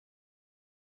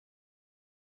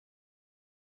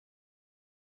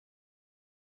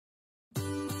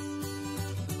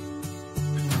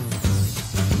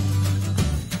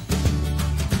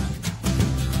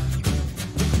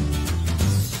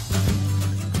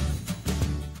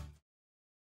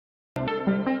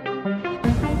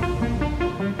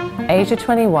Asia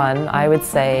 21, I would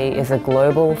say, is a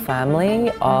global family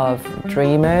of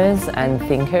dreamers and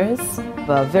thinkers.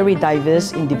 Very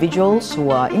diverse individuals who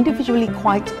are individually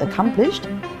quite accomplished.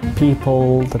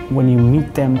 People that when you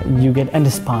meet them, you get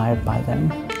inspired by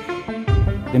them.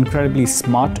 Incredibly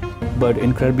smart, but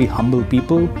incredibly humble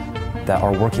people that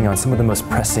are working on some of the most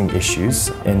pressing issues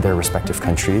in their respective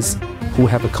countries. Who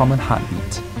have a common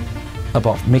heartbeat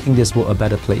about making this world a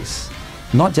better place,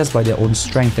 not just by their own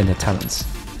strength and their talents,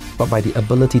 but by the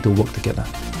ability to work together.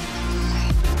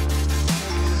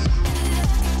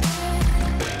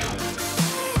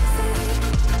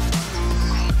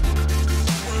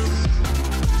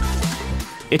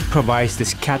 It provides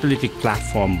this catalytic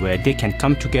platform where they can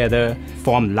come together,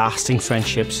 form lasting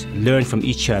friendships, learn from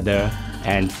each other,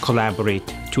 and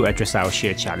collaborate to address our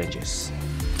shared challenges.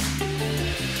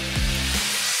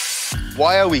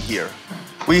 Why are we here?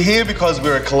 We're here because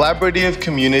we're a collaborative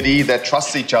community that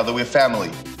trusts each other. We're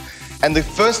family. And the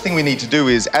first thing we need to do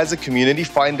is, as a community,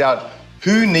 find out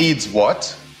who needs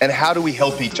what and how do we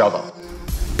help each other.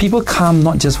 People come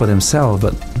not just for themselves,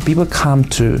 but people come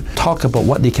to talk about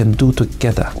what they can do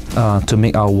together to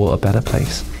make our world a better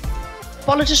place.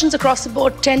 Politicians across the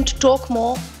board tend to talk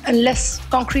more and less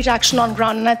concrete action on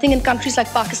ground. And I think in countries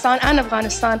like Pakistan and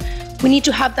Afghanistan, we need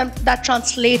to have that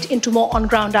translate into more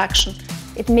on-ground action.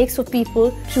 It makes for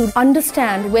people to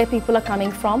understand where people are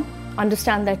coming from,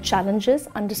 understand their challenges,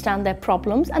 understand their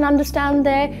problems, and understand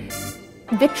their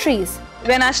victories.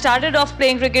 When I started off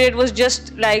playing cricket, it was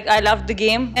just like I loved the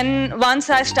game. And once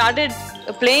I started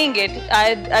playing it,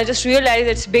 I just realized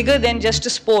it's bigger than just a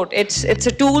sport. It's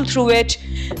a tool through which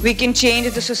we can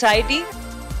change the society.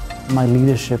 My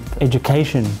leadership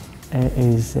education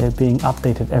is being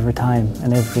updated every time,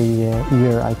 and every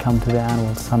year I come to the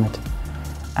annual summit.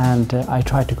 And I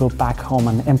try to go back home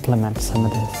and implement some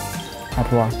of this at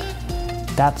work.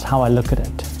 That's how I look at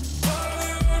it.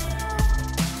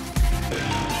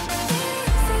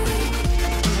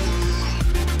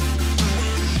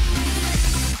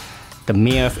 The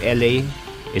mayor of LA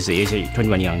is the Asia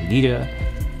 21 Young Leader.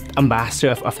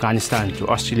 Ambassador of Afghanistan to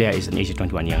Australia is an Asia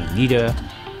 21 Young Leader.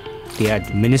 They are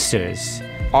ministers,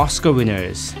 Oscar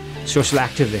winners, social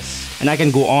activists, and I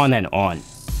can go on and on.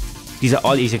 These are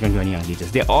all Asia 21 Young Leaders.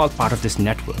 They're all part of this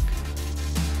network.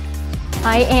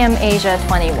 I am Asia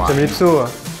 21.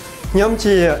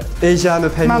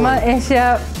 Mama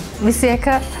Asia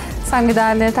Viseka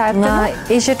Sangidane Tata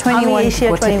Asia 21.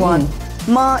 Asia 21.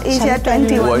 Ma Asia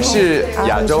 21. 我是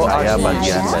亚洲阿亚本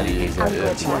人。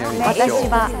私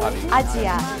はアジ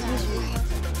ア。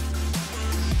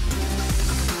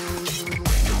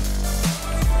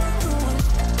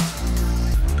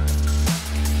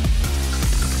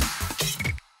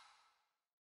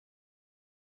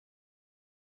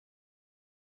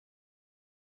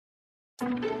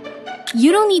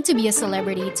You don't need to be a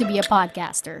celebrity to be a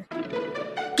podcaster.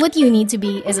 What you need to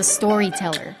be is a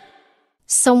storyteller.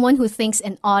 Someone who thinks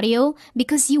in audio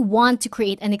because you want to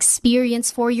create an experience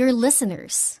for your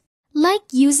listeners. Like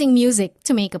using music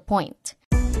to make a point.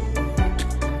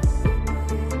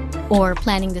 Or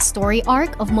planning the story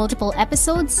arc of multiple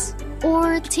episodes.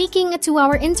 Or taking a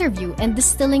 2-hour interview and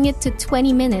distilling it to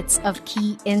 20 minutes of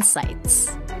key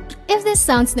insights. If this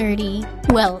sounds nerdy,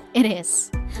 well, it is.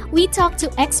 We talk to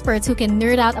experts who can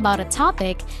nerd out about a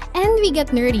topic, and we get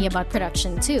nerdy about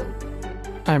production too.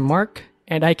 I'm Mark,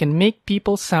 and I can make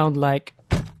people sound like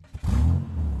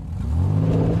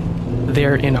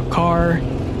they're in a car,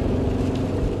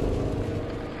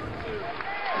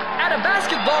 at a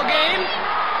basketball game,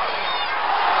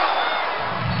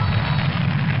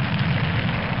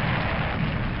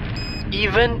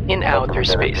 even in outer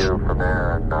space.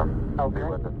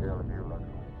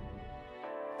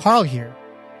 Carl here.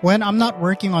 When I'm not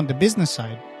working on the business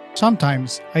side,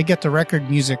 sometimes I get to record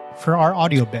music for our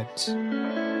audio beds.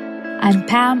 I'm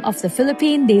Pam of the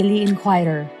Philippine Daily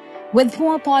Inquirer. With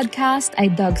PumaPodcast, I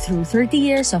dug through 30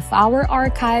 years of our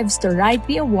archives to write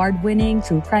the award-winning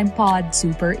True Crime Pod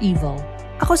Super Evil.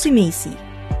 Ako si Macy.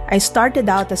 I started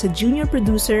out as a junior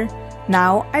producer.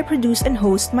 Now, I produce and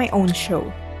host my own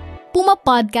show.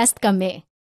 PumaPodcast kami.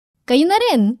 Kayo na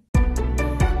rin!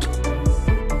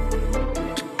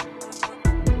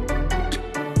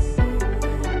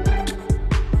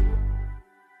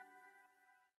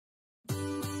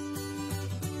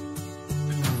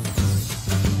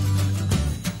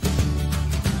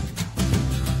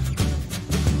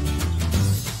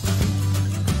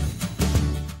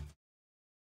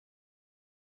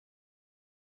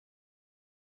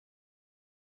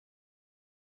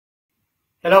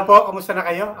 Hello po, kamusta na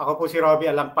kayo? Ako po si Robbie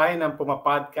Alampay ng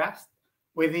PumaPodcast.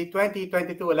 With the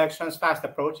 2022 elections fast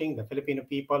approaching, the Filipino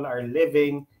people are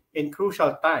living in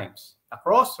crucial times, a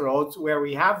crossroads where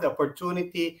we have the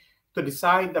opportunity to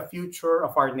decide the future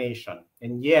of our nation.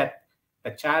 And yet,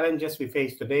 the challenges we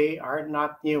face today are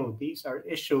not new. These are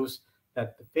issues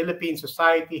that the Philippine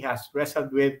society has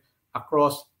wrestled with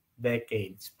across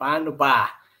decades. Paano ba?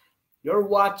 You're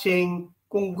watching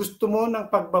Kung Gusto Mo ng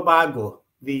Pagbabago,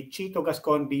 the Chito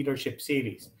Gascon Leadership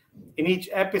Series. In each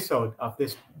episode of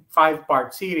this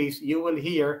 5-part series, you will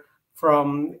hear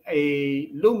from a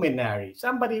luminary,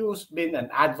 somebody who's been an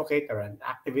advocate or an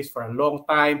activist for a long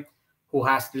time, who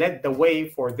has led the way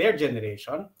for their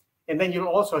generation. And then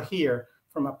you'll also hear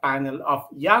from a panel of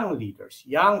young leaders,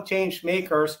 young change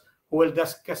makers who will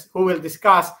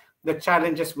discuss the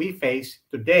challenges we face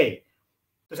today.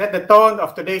 To set the tone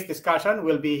of today's discussion,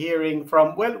 we'll be hearing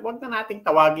from, well, wag na nating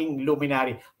tawaging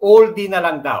luminary. Oldie na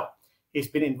lang daw. He's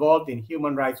been involved in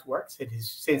human rights work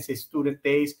since his student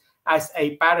days as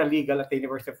a paralegal at the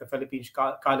University of the Philippines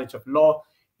College of Law.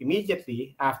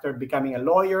 Immediately after becoming a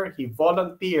lawyer, he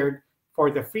volunteered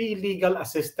for the Free Legal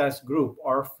Assistance Group,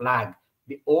 or FLAG,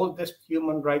 the oldest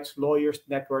human rights lawyers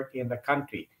network in the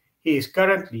country. He is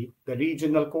currently the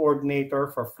regional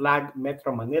coordinator for FLAG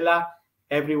Metro Manila.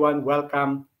 Everyone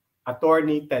welcome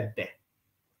Attorney Tedde.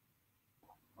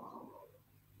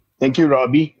 Thank you,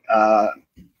 Robbie.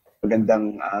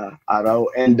 Magandang araw.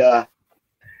 And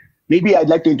maybe I'd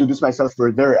like to introduce myself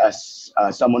further as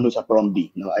someone who's a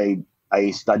PromD. You know,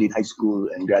 I studied high school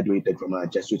and graduated from a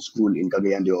Jesuit school in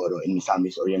Cagayan de Oro in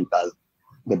Misamis Oriental,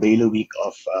 the bailiwick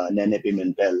of Nene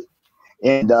Pimentel.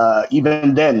 And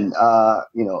even then,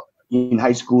 you know, in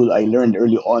high school, I learned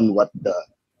early on what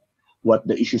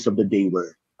the issues of the day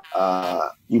were.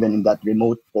 Even in that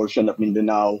remote portion of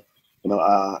Mindanao, you know,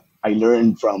 I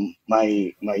learned from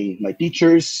my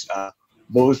teachers,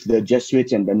 both the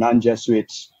Jesuits and the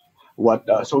non-Jesuits, what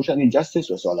social injustice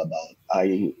was all about.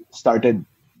 I started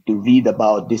to read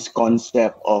about this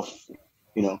concept of,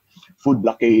 you know, food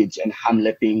blockades and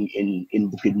hamleting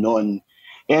in Bukidnon.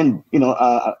 And, you know,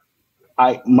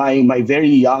 my very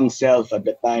young self at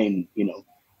the time, you know,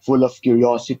 full of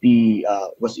curiosity,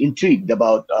 was intrigued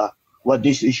about what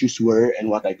these issues were and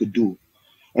what I could do.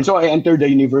 And so I entered the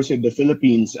University of the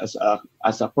Philippines as a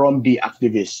PromD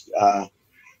activist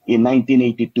in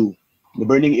 1982. The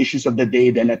burning issues of the day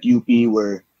then at UP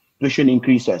were tuition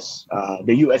increases,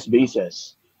 the US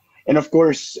bases, and of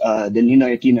course, the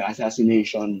Ninoy Aquino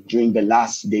assassination during the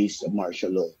last days of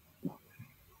martial law.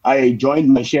 I joined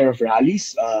my share of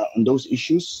rallies on those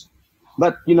issues,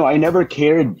 but you know, I never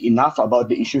cared enough about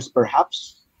the issues,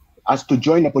 perhaps, as to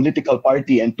join a political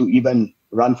party and to even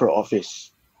run for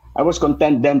office. I was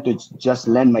content then to just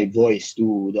lend my voice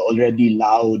to the already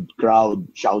loud crowd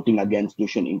shouting against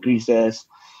tuition increases,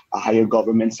 a higher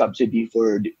government subsidy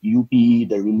for the UP,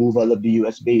 the removal of the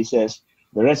US bases,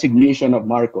 the resignation of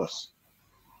Marcos.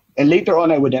 And later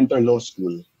on, I would enter law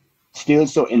school, still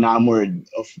so enamored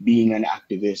of being an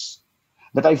activist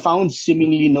that I found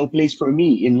seemingly no place for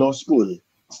me in law school,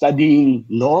 studying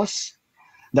laws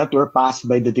that were passed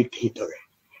by the dictator.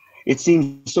 It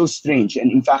seemed so strange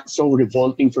and in fact so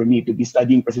revolting for me to be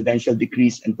studying presidential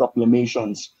decrees and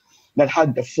proclamations that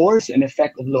had the force and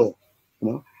effect of law. You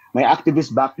know, my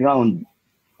activist background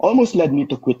almost led me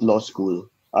to quit law school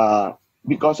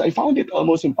because I found it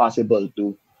almost impossible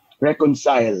to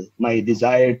reconcile my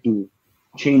desire to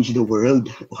change the world,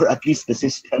 or at least the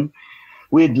system,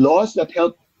 with laws that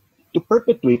help to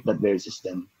perpetuate that very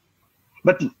system.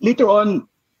 But later on,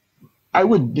 I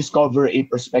would discover a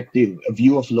perspective, a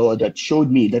view of law that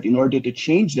showed me that in order to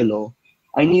change the law,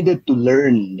 I needed to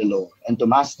learn the law and to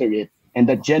master it, and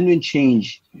that genuine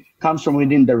change comes from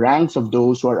within the ranks of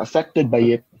those who are affected by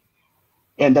it,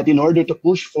 and that in order to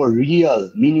push for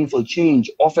real, meaningful change,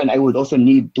 often I would also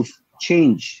need to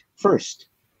change first.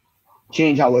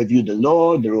 Change how I view the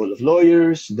law, the role of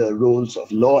lawyers, the roles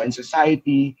of law in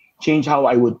society, change how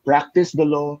I would practice the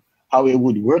law, how I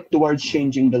would work towards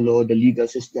changing the law, the legal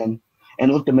system, and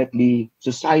ultimately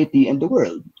society and the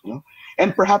world. You know?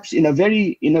 And perhaps in a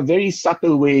very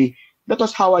subtle way, that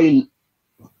was how I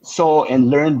saw and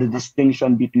learned the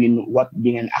distinction between what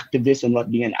being an activist and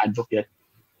what being an advocate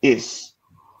is.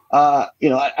 You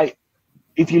know,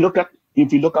 if you look up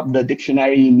the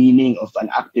dictionary meaning of an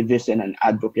activist and an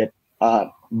advocate,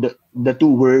 the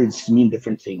two words mean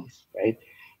different things, right?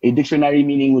 A dictionary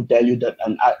meaning would tell you that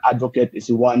an advocate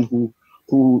is one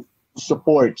who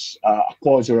supports a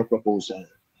cause or a proposal.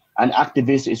 An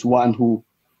activist is one who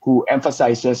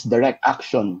emphasizes direct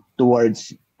action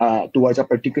towards a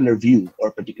particular view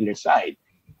or particular side.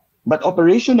 But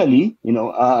operationally, you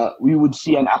know, we would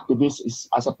see an activist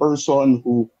as a person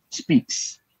who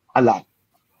speaks a lot,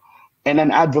 and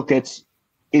an advocate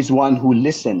is one who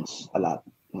listens a lot.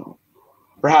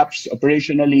 Perhaps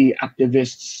operationally,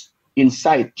 activists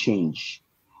incite change.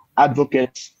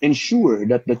 Advocates ensure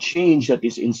that the change that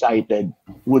is incited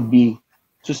would be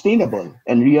sustainable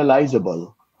and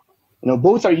realizable.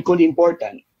 Both are equally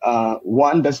important.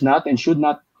 One does not and should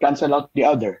not cancel out the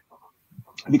other,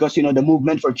 because the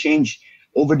movement for change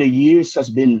over the years has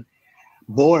been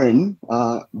born,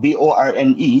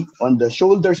 BORNE, on the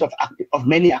shoulders of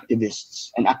many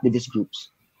activists and activist groups.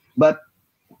 But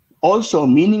also,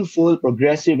 meaningful,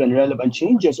 progressive, and relevant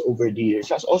changes over the years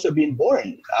has also been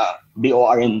born,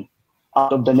 BORN,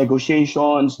 out of the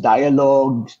negotiations,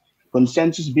 dialogues,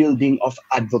 consensus building of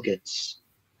advocates.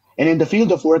 And in the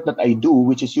field of work that I do,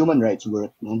 which is human rights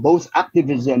work, both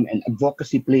activism and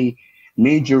advocacy play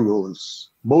major roles.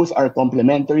 Both are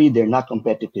complementary, they're not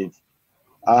competitive.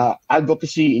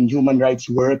 Advocacy in human rights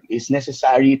work is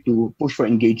necessary to push for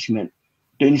engagement,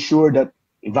 to ensure that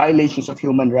violations of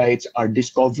human rights are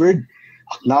discovered,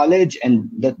 acknowledged, and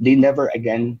that they never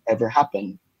again ever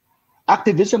happen.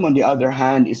 Activism, on the other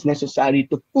hand, is necessary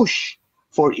to push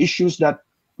for issues that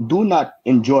do not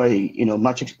enjoy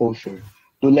much exposure,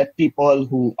 to let people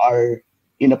who are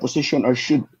in a position or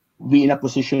should be in a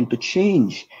position to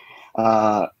change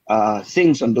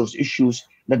things on those issues,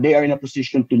 that they are in a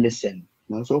position to listen.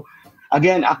 So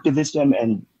again, activism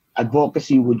and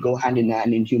advocacy would go hand in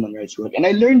hand in human rights work. And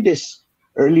I learned this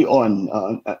early on,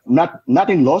 not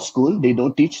in law school. They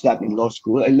don't teach that in law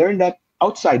school. I learned that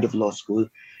outside of law school,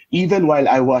 even while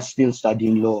I was still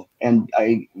studying law. And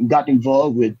I got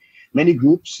involved with many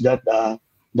groups that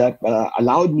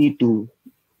allowed me to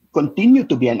continue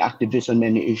to be an activist on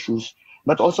many issues,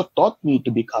 but also taught me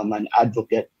to become an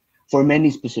advocate for many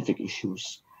specific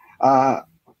issues.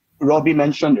 Robbie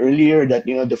mentioned earlier that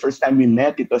the first time we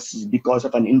met, it was because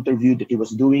of an interview that he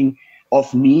was doing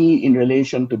of me in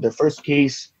relation to the first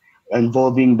case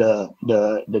involving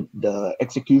the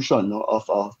execution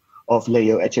of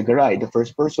Leo Echegaray, the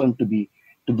first person to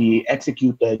be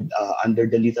executed under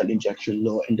the lethal injection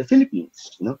law in the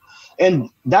Philippines. And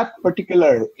that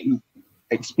particular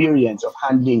experience of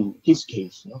handling his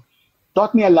case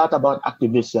taught me a lot about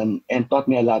activism and taught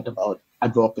me a lot about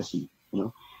advocacy.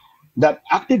 That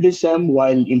activism,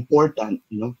 while important,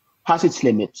 has its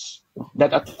limits.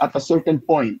 That at a certain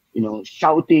point,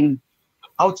 shouting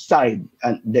outside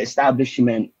the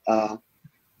establishment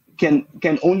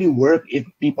can only work if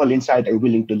people inside are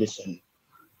willing to listen.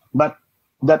 But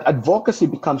that advocacy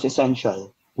becomes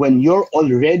essential when you're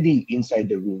already inside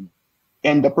the room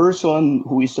and the person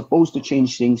who is supposed to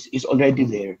change things is already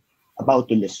there, about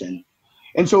to listen.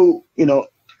 And so, in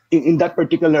that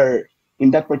particular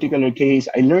case,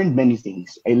 I learned many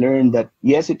things. I learned that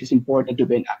yes, it is important to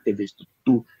be an activist,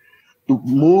 to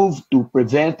move to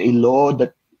prevent a law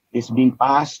that is being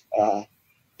passed,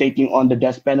 taking on the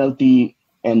death penalty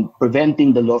and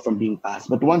preventing the law from being passed.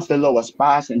 But once the law was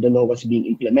passed and the law was being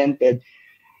implemented,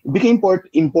 it became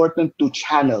important to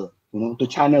channel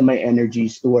my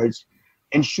energies towards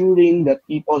ensuring that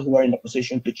people who are in a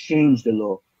position to change the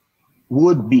law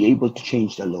would be able to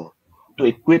change the law, to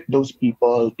equip those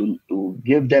people, to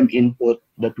give them input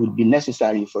that would be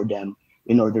necessary for them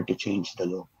in order to change the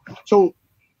law. So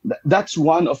that's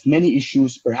one of many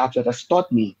issues perhaps that has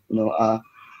taught me,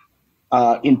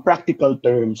 in practical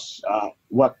terms,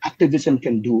 what activism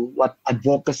can do, what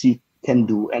advocacy can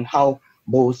do, and how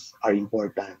both are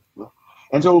important.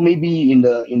 And so maybe in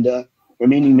the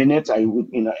remaining minutes, I would,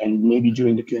 and maybe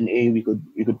during the Q&A, we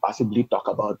could possibly talk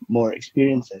about more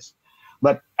experiences.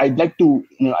 But I'd like to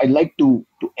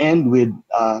end with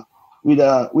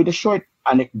a short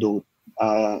anecdote,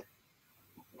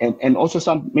 and also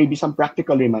some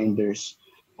practical reminders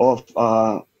of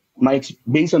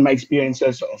based on my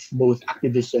experiences of both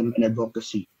activism and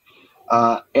advocacy,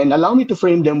 and allow me to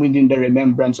frame them within the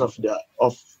remembrance of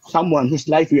someone whose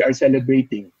life we are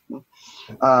celebrating,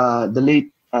 the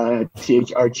late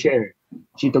CHR chair,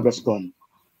 Chito Gascon.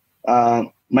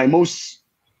 My most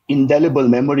indelible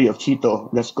memory of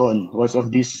Chito Gascon was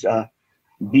of this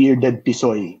bearded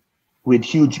tisoy with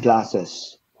huge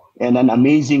glasses and an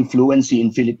amazing fluency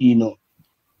in Filipino,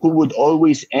 who would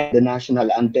always end the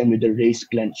national anthem with a raised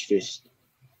clenched fist.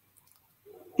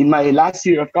 In my last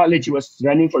year of college, he was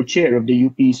running for chair of the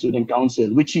UP Student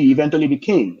Council, which he eventually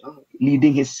became,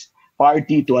 leading his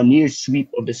party to a near sweep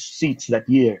of the seats that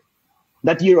year.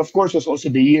 That year, of course, was also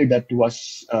the year that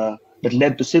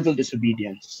led to civil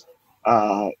disobedience,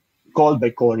 called by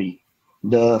Cory,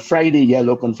 the Friday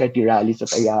Yellow Confetti rallies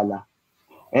at Ayala.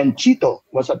 And Chito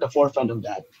was at the forefront of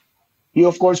that. He,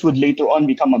 of course, would later on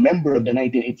become a member of the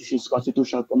 1986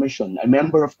 Constitutional Commission, a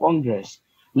member of Congress.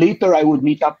 Later, I would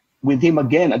meet up with him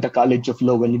again at the College of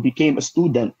Law when he became a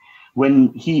student,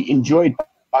 when he enjoyed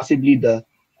possibly the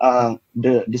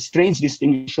the strange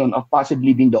distinction of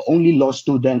possibly being the only law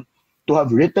student to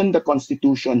have written the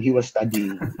Constitution he was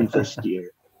studying in first year.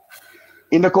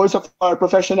 In the course of our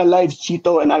professional lives,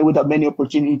 Chito and I would have many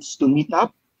opportunities to meet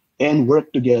up and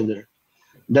work together.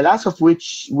 The last of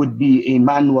which would be a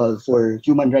manual for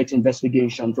human rights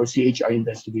investigation for CHR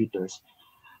investigators.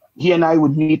 He and I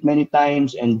would meet many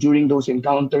times, and during those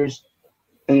encounters,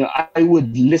 I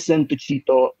would listen to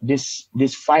Chito,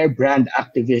 this firebrand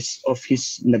activist of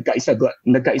his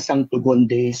nagkaisang tugon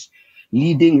days,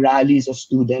 leading rallies of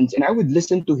students, and I would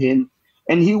listen to him,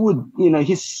 and he would,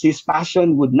 his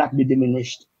passion would not be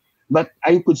diminished, but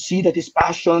I could see that his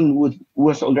passion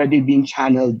was already being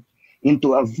channeled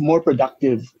into a more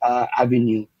productive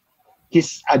avenue.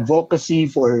 His advocacy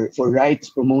for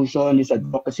rights promotion, his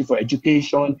advocacy for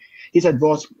education, his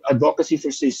advocacy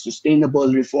for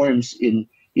sustainable reforms in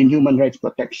human rights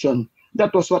protection.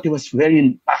 That was what he was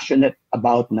very passionate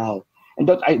about now. And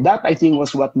that I think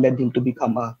was what led him to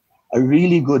become a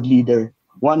really good leader,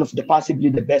 one of the possibly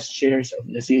the best chairs of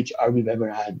the CHR we've ever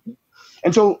had.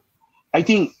 And so I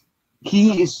think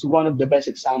he is one of the best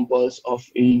examples of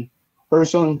a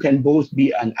person who can both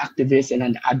be an activist and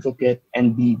an advocate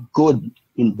and be good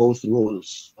in both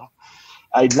roles.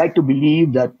 I'd like to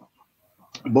believe that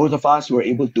both of us were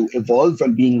able to evolve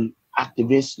from being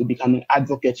activists to becoming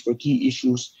advocates for key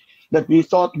issues that we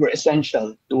thought were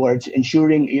essential towards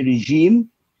ensuring a regime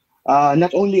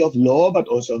not only of law but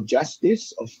also of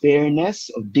justice, of fairness,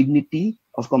 of dignity,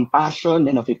 of compassion,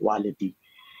 and of equality.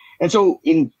 And so,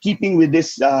 in keeping with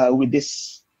this theme,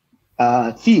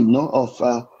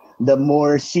 of the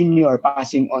more senior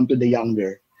passing on to the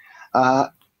younger,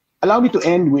 allow me to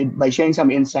end by sharing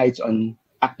some insights on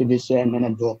activism and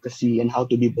advocacy and how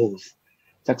to be both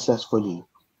successfully.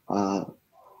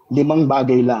 Limang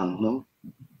bagay lang, no?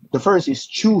 The first is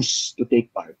choose to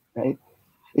take part, right?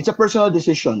 It's a personal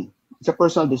decision. It's a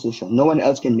personal decision. No one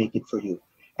else can make it for you.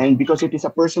 And because it is a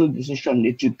personal decision,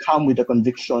 it should come with a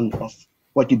conviction of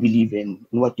what you believe in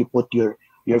and what you put your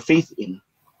faith in.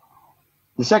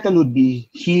 The second would be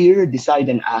hear, decide,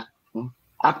 and act.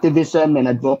 Activism and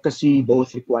advocacy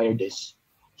both require this.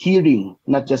 Hearing,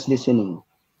 not just listening.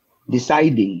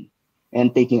 Deciding,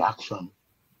 and taking action.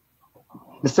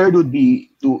 The third would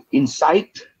be to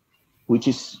incite, which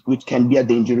can be a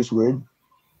dangerous word.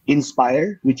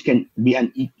 Inspire, which can be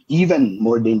an even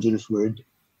more dangerous word.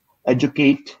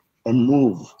 Educate, and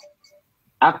move.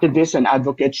 Activists and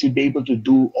advocates should be able to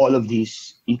do all of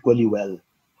these equally well.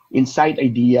 Incite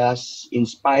ideas,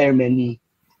 inspire many,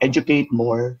 educate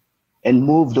more, and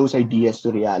move those ideas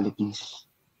to realities.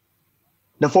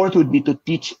 The fourth would be to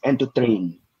teach and to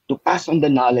train, to pass on the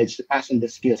knowledge, to pass on the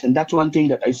skills. And that's one thing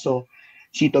that I saw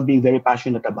Chito being very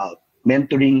passionate about,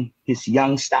 mentoring his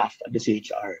young staff at the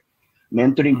CHR,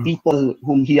 mentoring people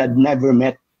whom he had never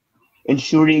met,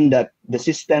 ensuring that the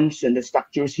systems and the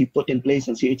structures he put in place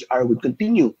in CHR would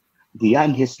continue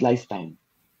beyond his lifetime.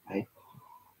 Right?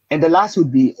 And the last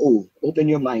would be, open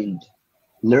your mind,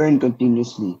 learn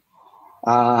continuously.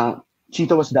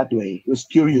 Chito was that way. He was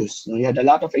curious. He had a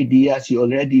lot of ideas. He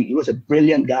was a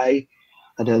brilliant guy,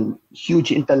 had a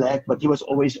huge intellect, but he was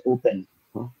always open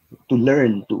to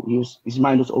learn. His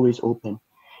mind was always open.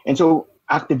 And so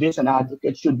activists and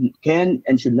advocates can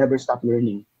and should never stop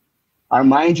learning. Our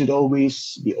mind should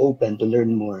always be open to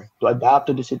learn more, to adapt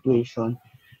to the situation,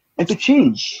 and to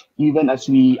change, even as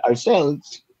we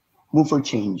ourselves move for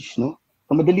change. No?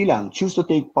 Madali lang, choose to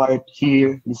take part,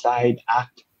 hear, decide,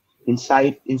 act,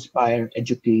 incite, inspire,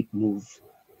 educate, move,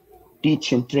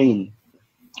 teach and train,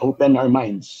 open our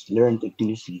minds, learn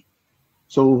continuously.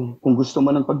 So, kung gusto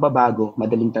mo ng pagbabago,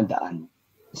 madaling tandaan,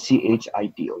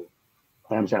 CHITO.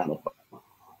 Maraming salamat po.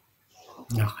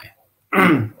 Okay.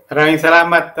 Maraming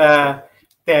salamat,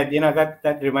 Ted.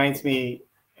 That reminds me,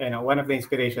 one of the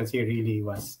inspirations here really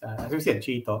was, as we said,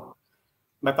 Chito,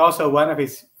 but also one of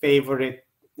his favorite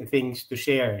things to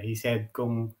share. He said,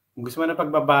 kung gusto mo ng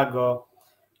pagbabago,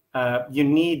 you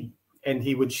need, and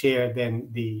he would share then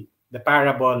the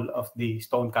parable of the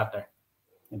stone cutter.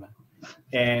 Diba?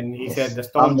 And he said the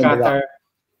stone cutter,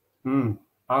 found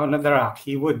on the rock.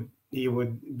 He would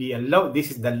be alone.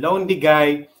 This is the lonely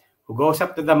guy who goes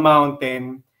up to the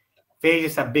mountain,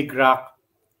 faces a big rock.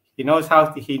 He knows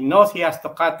he has to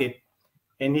cut it,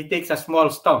 and he takes a small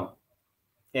stone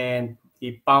and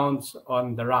he pounds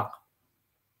on the rock,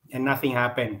 and nothing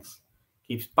happens.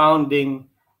 Keeps pounding,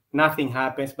 nothing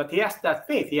happens. But he has that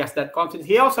faith, he has that confidence.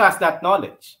 He also has that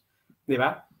knowledge,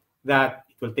 diba? That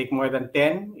it will take more than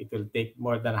 10, it will take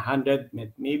more than 100,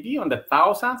 maybe on the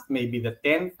 1,000th, maybe the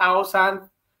 10,000th,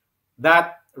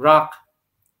 that rock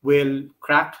will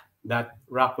crack, that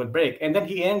rock will break. And then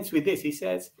he ends with this. He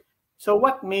says, So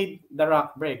what made the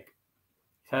rock break?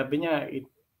 Sabi niya,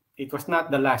 it was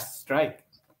not the last strike.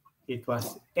 It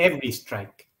was every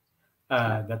strike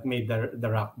that made the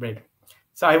rock break.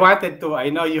 So I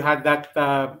know you had that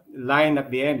line at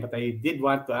the end, but I did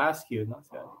want to ask you, no?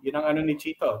 So, yun ang ano ni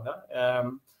Chito, no?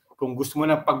 Kung gusto mo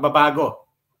ng pagbabago,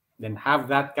 then have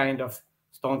that kind of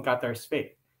stonecutter's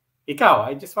faith. Ikaw,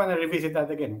 I just want to revisit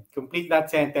that again. Complete that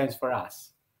sentence for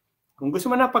us. Kung gusto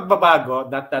mo ng pagbabago, ...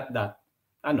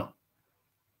 ano?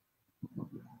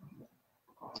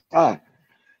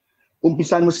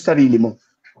 Umpisan mo sa sarili mo.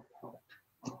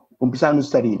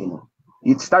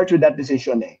 It starts with that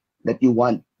decision that you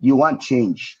want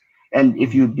change. And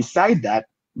if you decide that,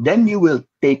 then you will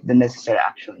take the necessary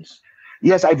actions.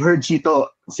 Yes, I've heard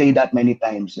Chito say that many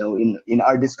times. So in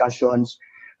our discussions,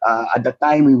 at the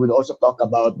time we would also talk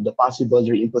about the possible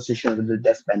reimposition of the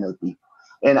death penalty.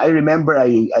 And I remember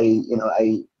I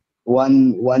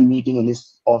one meeting in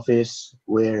his office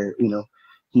where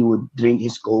he would drink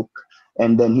his Coke,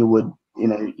 and then he would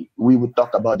we would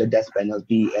talk about the death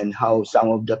penalty and how some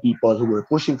of the people who were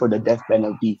pushing for the death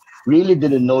penalty really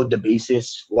didn't know the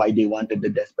basis why they wanted the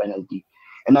death penalty.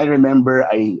 And I remember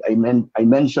I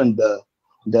mentioned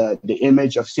the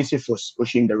image of Sisyphus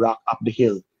pushing the rock up the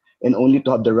hill and only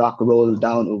to have the rock roll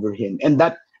down over him. And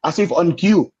that, as if on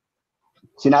cue,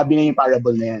 sinabi niya yung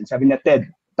parable na yan. Sabi na, Ted,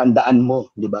 tandaan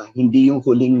mo, di ba? Hindi yung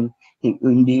huling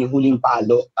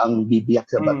palo ang bibiyak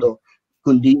sa bato,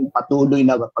 kundi yung patuloy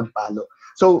na pagpalo.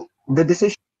 So the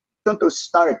decision to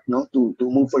start, to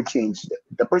move for change,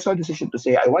 the personal decision to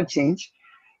say I want change,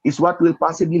 is what will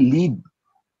possibly lead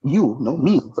you,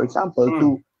 me, for example,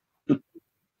 to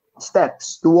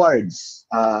steps towards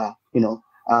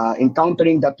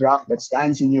encountering that rock that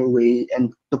stands in your way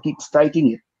and to keep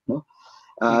striking it.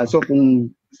 So kung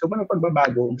gusto mo ng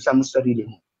pagbabago, umpisa mo sa sarili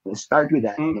mo. Start with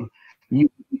that. You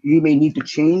may need to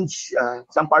change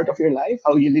some part of your life,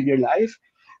 how you live your life.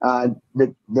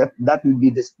 That would be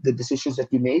the decisions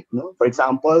that you make. For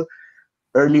example,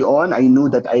 early on, I knew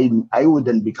that I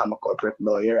wouldn't become a corporate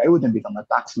lawyer. I wouldn't become a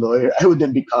tax lawyer. I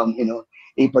wouldn't become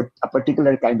a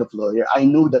particular kind of lawyer. I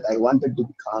knew that I wanted to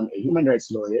become a human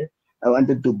rights lawyer. I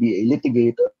wanted to be a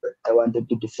litigator. I wanted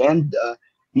to defend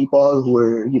people who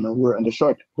were on the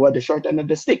short end of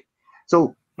the stick.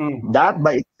 So that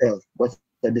by itself was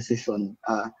the decision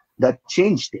that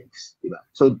changed things, diba?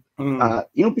 So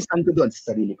inumpisan ko doon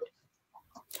sa sarili ko.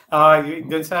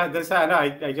 Doon sa ano,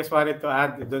 I just wanted to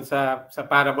add doon sa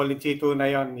parable ni Chito na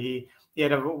yon, he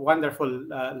had a wonderful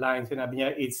line. Sinabi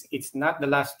niya, it's not the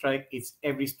last strike, it's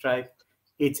every strike.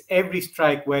 It's every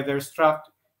strike, whether struck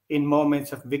in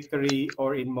moments of victory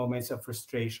or in moments of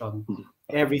frustration.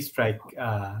 Every strike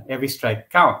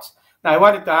counts. Now, I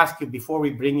wanted to ask you, before we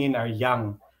bring in our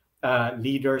young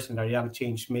leaders and our young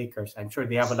change makers, I'm sure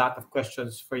they have a lot of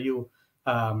questions for you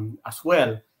as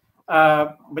well.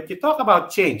 But you talk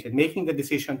about change and making the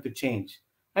decision to change.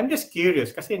 I'm just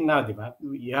curious, kasi now, diba,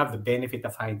 you have the benefit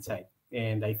of hindsight.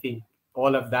 And I think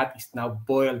all of that is now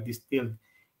distilled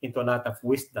into a lot of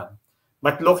wisdom.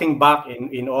 But looking back,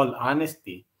 in all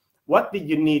honesty, what did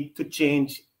you need to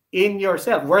change in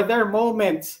yourself? Were there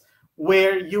moments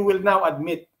where you will now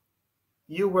admit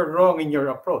you were wrong in your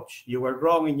approach, you were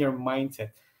wrong in your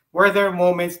mindset? Were there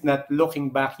moments that, looking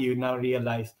back, you now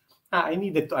realize, I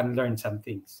needed to unlearn some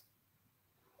things?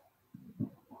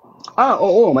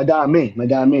 Oo, madami,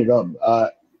 Rob.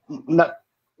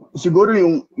 Siguro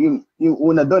yung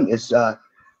una doon is I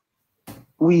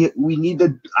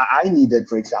needed,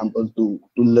 for example, to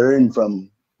learn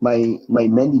from my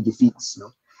many defeats,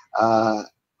 no.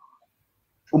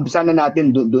 Umpisa na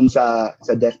natin doon sa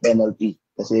death penalty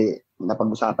kasi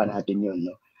napag-usapan natin yun,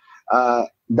 no.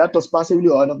 That was possibly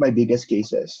one of my biggest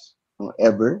cases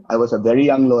ever. I was a very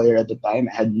young lawyer at the time.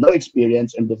 I had no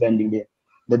experience in defending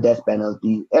the death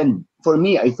penalty, and for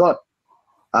me, I thought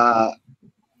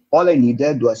all I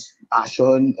needed was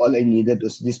passion. All I needed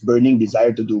was this burning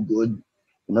desire to do good,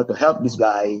 to help this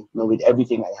guy, with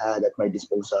everything I had at my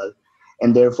disposal,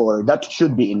 and therefore that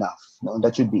should be enough.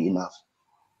 That should be enough.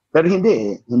 Pero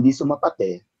hindi sumapat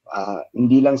eh.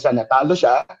 Hindi lang siya natalo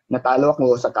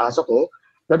ako sa kaso ko,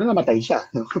 pero namatay siya,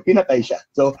 pinatay siya.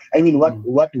 So I mean, what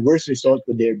worse result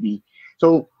could there be?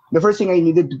 So the first thing I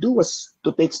needed to do was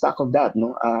to take stock of that,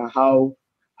 how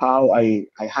I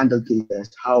handled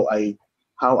cases, how I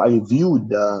viewed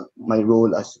my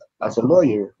role as a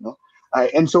lawyer,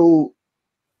 and so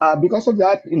because of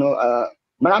that,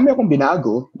 marami akong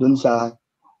binago dun sa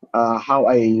how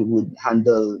I would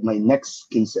handle my next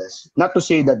cases. Not to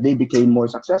say that they became more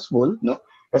successful,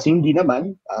 kasi hindi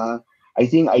naman. I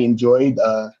think I enjoyed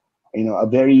a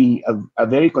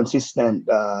very consistent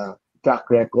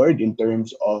track record in terms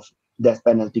of death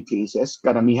penalty cases.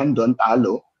 Karamihan doon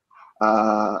talo.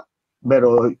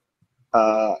 Pero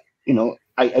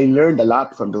I learned a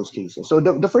lot from those cases. So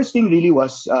the first thing really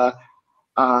was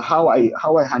how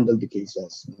I handled the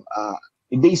cases.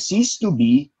 They cease to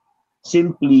be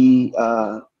simply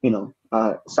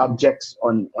subjects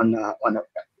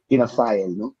in a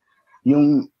file. No?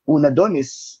 Yung una doon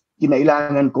is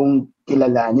kinailangan kong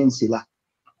kilalanin sila.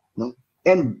 No?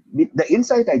 And the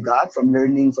insight I got from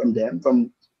learning from them,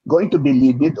 from going to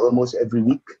Bilibid almost every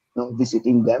week,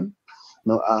 visiting them,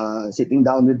 sitting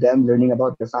down with them, learning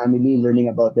about their family, learning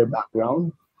about their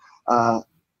background,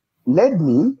 led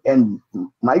me and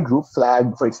my group,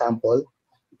 FLAG, for example,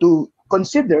 to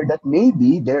consider that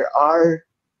maybe there are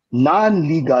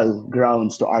non-legal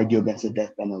grounds to argue against the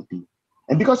death penalty.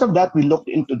 And because of that, we looked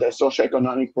into the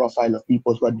socioeconomic profile of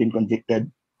people who had been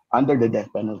convicted under the death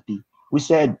penalty. We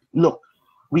said, look,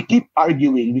 we keep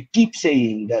arguing, we keep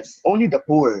saying that only the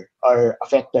poor are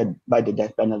affected by the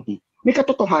death penalty. May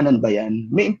katotohanan ba yan?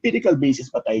 May empirical basis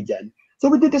pa tayo dyan? So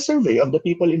we did a survey of the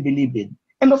people in Bilibid.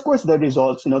 And of course, the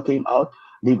results came out.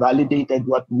 They validated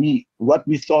what we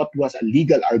thought was a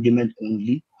legal argument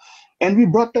only. And we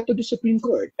brought that to the Supreme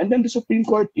Court. And then the Supreme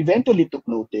Court eventually took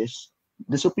notice.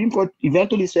 The Supreme Court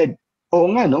eventually said, oo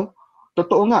nga, no?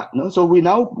 Totoo nga, no? So we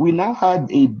now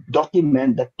had a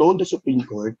document that told the Supreme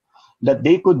Court that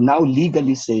they could now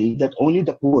legally say that only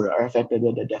the poor are affected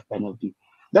by the death penalty.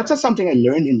 That's just something I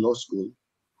learned in law school.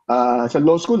 Sa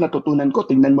law school, natutunan ko,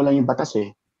 tingnan mo lang yung batas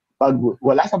eh. Pag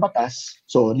wala sa batas,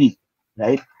 sorry,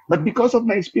 right? But because of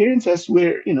my experiences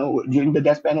where, during the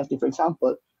death penalty, for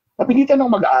example, napilitan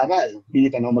ako mag-aaral.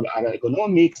 Napilitan ako mag-aaral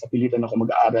economics, napilitan ako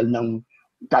mag-aaral ng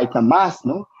kahit na math,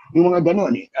 no? Yung mga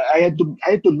ganun. I had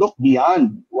to look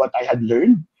beyond what I had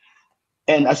learned.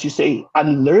 And as you say,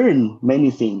 unlearn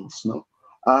many things, no?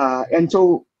 And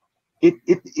so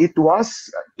it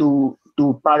was, to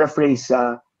paraphrase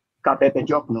Kapepe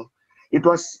Joke, no? It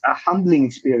was a humbling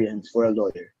experience for a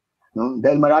lawyer. No?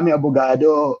 Dahil marami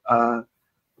abogado,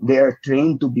 they are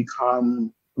trained to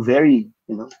become very,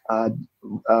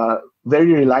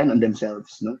 very reliant on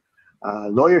themselves. No?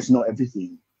 Lawyers know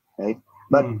everything, right?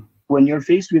 But when you're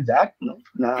faced with that,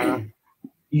 na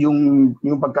yung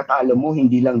pagkatalo mo,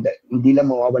 hindi lang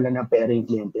mawawalan ng pera yung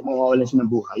kliyente, mawawalan siya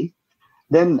ng buhay,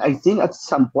 then I think at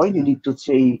some point you need to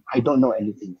say, I don't know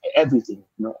everything.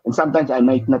 And sometimes I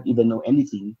might not even know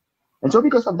anything. And so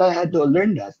because of that, I had to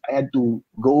learn that. I had to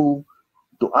go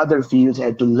to other fields. I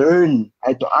had to learn. I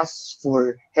had to ask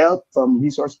for help from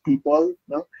resource people,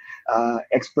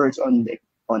 experts on the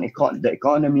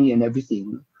economy and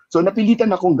everything. So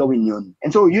napilitan akong gawin yun.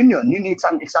 And so yun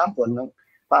isang example ng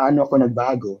paano ako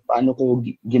nagbago, paano ko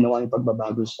ginawa yung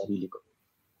pagbabago sa sarili ko.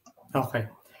 Okay.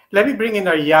 Let me bring in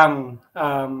our young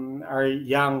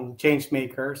change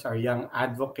makers, our young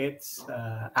advocates,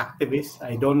 activists.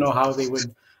 I don't know how they would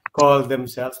call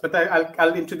themselves, but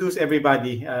I'll introduce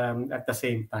everybody at the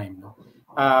same time.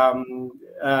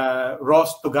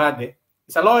 Ross Tugade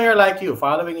is a lawyer like you,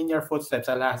 following in your footsteps,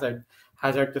 I'll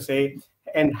hazard to say,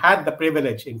 and had the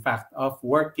privilege, in fact, of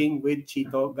working with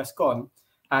Chito Gascon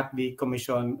at the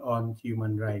Commission on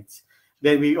Human Rights.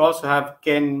 Then we also have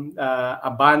Ken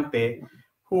Abante,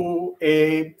 who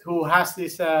has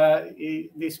this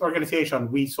organization,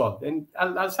 YouthLed. And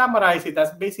I'll summarize it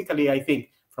as basically, I think,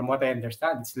 from what I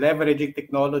understand, it's leveraging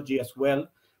technology as well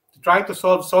to try to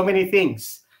solve so many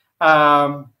things.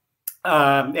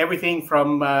 Everything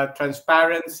from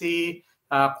transparency,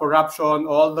 corruption,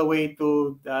 all the way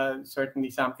to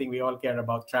certainly something we all care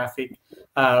about, traffic,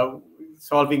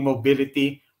 solving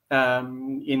mobility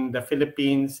in the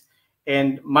Philippines.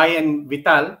 And Mayan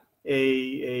Vital,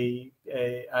 an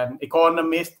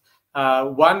economist,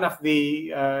 one of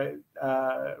the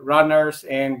runners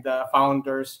and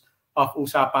founders of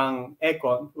Usapang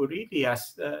Econ, who really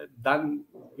has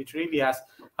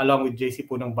along with JC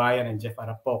Punong Bayan and Jeff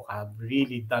Arapok, have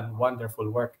really done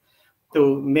wonderful work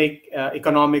to make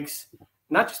economics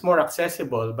not just more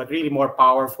accessible, but really more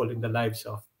powerful in the lives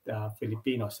of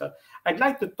Filipinos. So I'd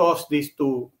like to toss this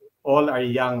to all our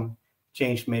young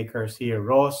change makers here,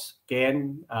 Ross,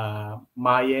 Ken,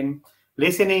 Mayen,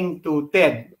 listening to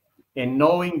Ted and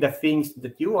knowing the things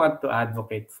that you want to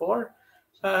advocate for.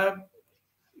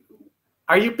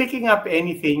 Are you picking up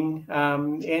anything?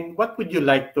 And what would you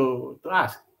like to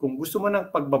ask? Kung gusto mo ng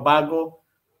pagbabago,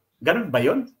 ganun ba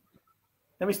yun?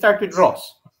 Let me start with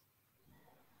Ross.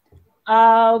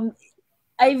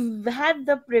 I've had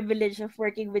the privilege of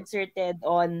working with Sir Ted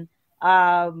on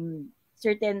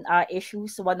certain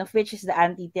issues, one of which is the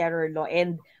anti-terror law.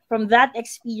 And from that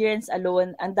experience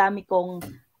alone, ang dami kong,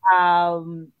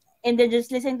 and then just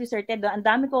listening to Sir Ted, ang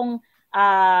dami kong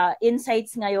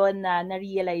insights ngayon na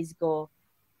na-realize ko,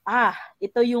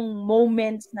 ito yung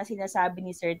moments na sinasabi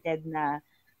ni Sir Ted na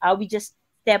we just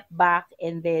step back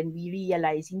and then we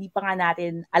realize hindi pa nga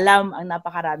natin alam ang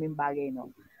napakaraming bagay, no?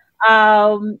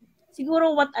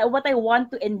 Siguro what I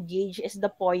want to engage is the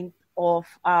point of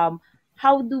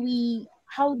how do we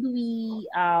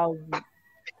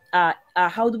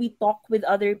talk with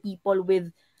other people with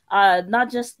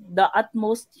not just the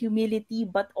utmost humility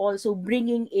but also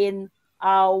bringing in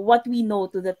what we know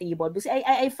to the table, because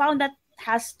I found that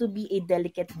has to be a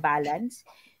delicate balance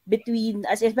between,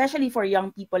 especially for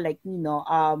young people like me, no,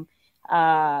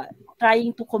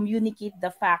 trying to communicate the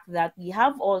fact that we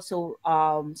have also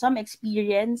some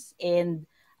experience and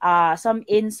some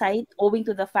insight owing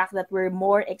to the fact that we're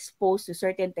more exposed to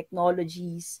certain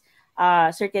technologies,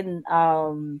 certain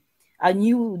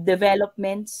new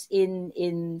developments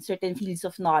in certain fields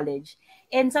of knowledge.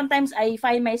 And sometimes I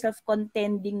find myself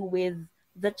contending with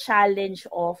the challenge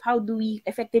of how do we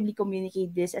effectively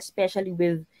communicate this, especially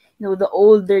with the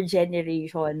older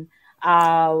generation.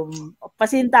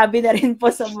 Pasintabi na rin po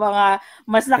sa mga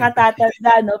mas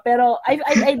nakatatanda, no? Pero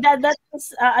that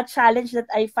is a challenge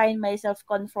that I find myself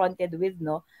confronted with,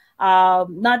 no?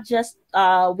 Not just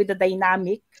with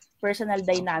the personal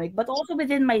dynamic, but also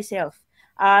within myself.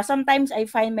 Sometimes I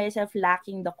find myself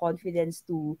lacking the confidence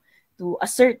to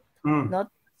assert, no?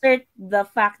 Assert the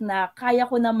fact na kaya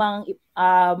ko namang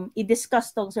i-discuss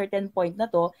tong certain point na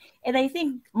to, and I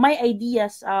think my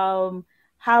ideas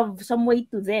have some weight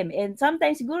to them, and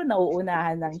sometimes siguro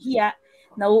nauunahan ng hiya,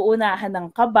 nauunahan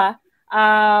ng kaba,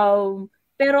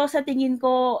 pero sa tingin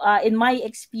ko in my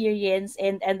experience,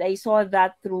 and I saw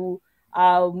that through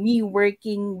me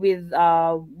working with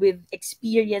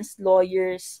experienced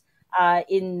lawyers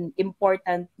in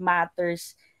important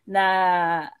matters,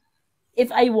 na if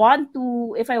I want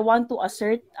to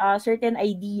assert certain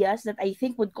ideas that I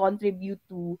think would contribute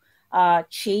to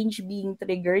change being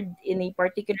triggered in a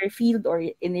particular field or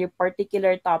in a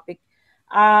particular topic,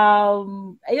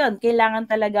 ayun, kailangan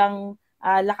talagang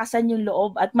lakasan yung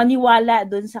loob at maniwala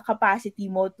dun sa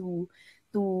capacity mo to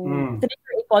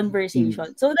trigger a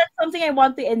conversation. So that's something I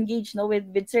want to engage, no, with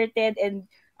Sir Ted,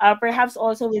 and perhaps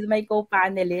also with my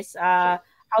co-panelists.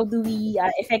 How do we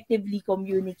effectively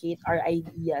communicate our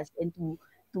ideas and to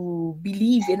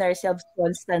believe in ourselves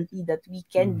constantly that we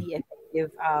can be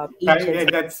effective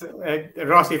agents? That's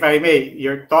Ross, if I may,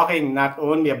 you're talking not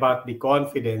only about the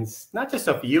confidence, not just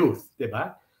of youth, di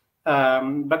ba?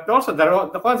 But also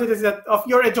the confidence of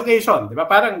your education, di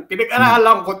ba? Parang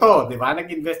pinag-aralan ko to, di ba?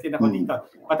 Nag-invest din ako dito.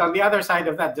 But on the other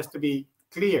side of that, just to be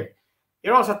clear,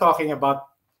 you're also talking about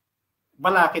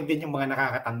balakid din yung mga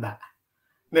nakakatanda.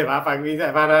 Di ba?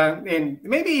 Parang, and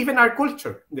maybe even our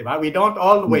culture, di ba? We don't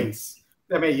always,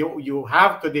 I mean, you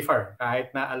have to differ,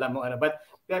 kahit na alam mo ano. But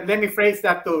let me phrase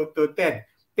that to Ted.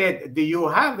 Ted, do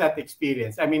you have that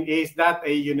experience? I mean, is that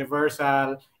a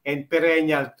universal and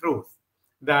perennial truth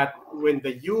that when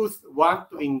the youth want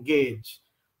to engage,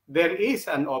 there is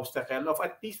an obstacle of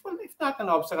at least, well, if not an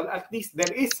obstacle, at least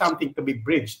there is something to be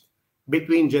bridged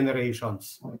between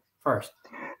generations first?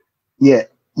 Yeah.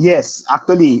 Yes,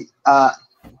 actually,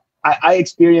 I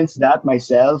experienced that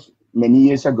myself many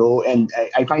years ago, and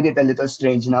I find it a little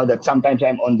strange now that sometimes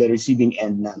I'm on the receiving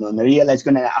end na, no? Na-realize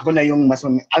ko na ako na yung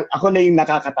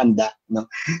nakakatanda, no?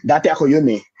 Dati ako yun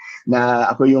na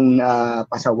ako yung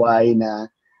pasaway na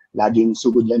laging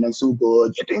sugod lang ng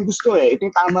sugod. Ito yung gusto ito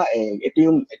yung tama ito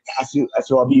yung, as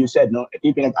Robbie you said, no? Ito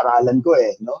yung pinag-aralan ko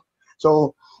no?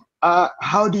 So,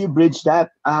 how do you bridge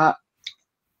that? I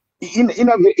think in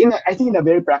a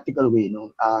very practical way,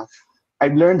 no?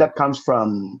 I've learned that comes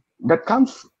from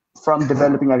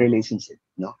developing a relationship,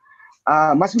 no?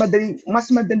 Mas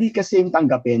madali kasi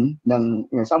tanggapin ng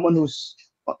someone who's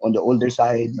on the older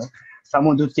side, no?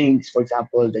 Someone who thinks, for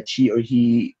example, that she or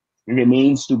he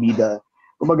remains to be the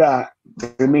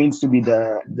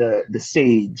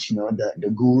sage, no? The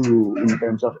guru in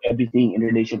terms of everything in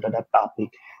relation to that topic,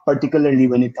 particularly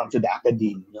when it comes to the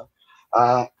academe, no?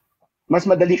 Mas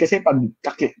madali kasi pag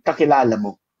kakilala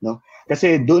mo, no?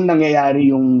 Kasi doon nangyayari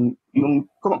yung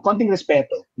konting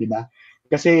respeto, di ba?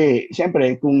 Kasi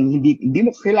siyempre kung hindi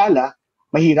mo kilala,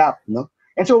 mahirap, no?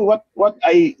 And so what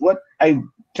I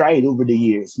tried over the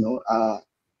years, no,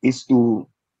 is to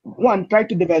try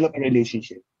to develop a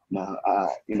relationship. Na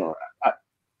you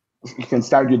can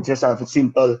start with just a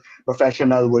simple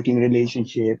professional working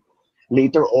relationship.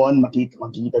 Later on,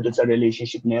 makikita doon sa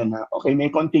relationship na yan na okay,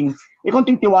 may konting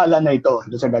tiwala na ito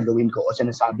doon sa gagawin ko o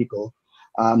sinasabi ko.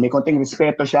 May konting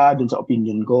respeto siya dun sa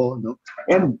opinion ko, no?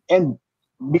 And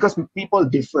because people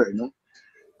differ, no?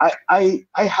 I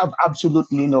have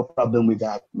absolutely no problem with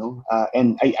that, no?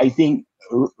 And I think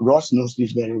Ross knows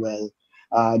this very well.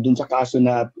 Dun sa kaso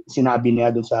na sinabi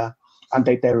niya dun sa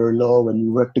anti-terror law when we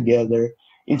worked together.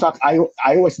 In fact, I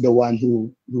was the one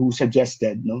who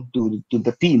suggested, no, to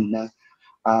the team na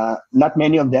not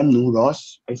many of them knew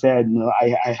Ross. I said, no,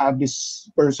 I have this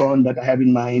person that I have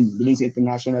in mind, bilis sa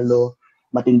international law,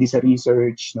 matindi sa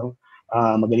research, no,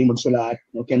 magaling magsulat,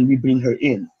 no, can we bring her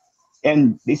in?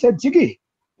 And they said, sige,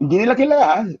 hindi nila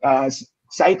kilala,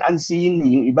 sight unseen,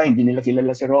 yung iba hindi nila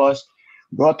kilala si Ross,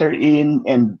 brought her in,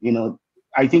 and you know,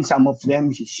 I think some of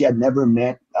them she had never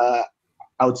met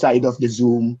outside of the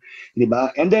Zoom, di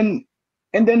ba? And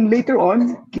then later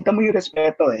on, kita mo yung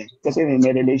respeto kasi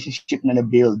may relationship na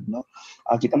na-build, no?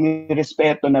 Kita mo yung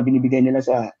respeto na binibigay nila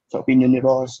sa opinion ni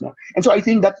Ross, no? And so I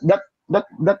think that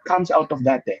comes out of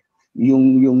that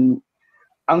Yung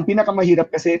ang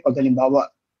pinakamahirap kasi pag halimbawa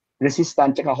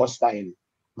resistant at hostile,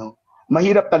 no?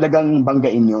 Mahirap talagang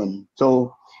banggain yun.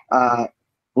 So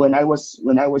when I was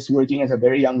working as a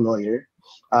very young lawyer,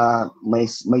 my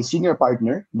senior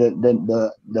partner, the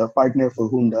partner for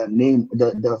whom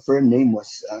the firm name was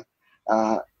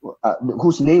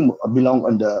whose name belonged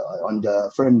on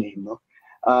the firm name, no?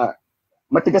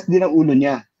 Matigas din ang ulo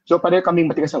niya. So pareho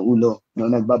kaming matigas ang ulo, no?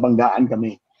 Nagbabanggaan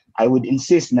kami. I would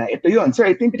insist na ito yun,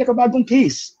 sir, ito yung pinakabagong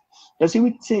case. Kasi he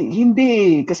would say,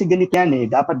 hindi, kasi ganito yan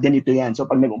dapat ganito yan. So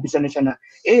pag nag-umpisa na siya na,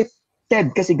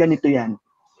 Ted, kasi ganito yan.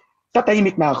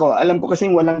 Tatahimik na ako. Alam ko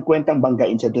kasi walang kwentang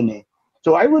banggain siya dun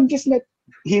So I would just let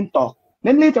him talk.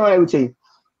 Then later on I would say,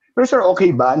 pero sir,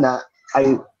 okay ba na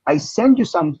I send you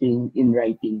something in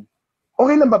writing?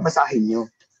 Okay lang ba basahin nyo?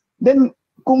 Then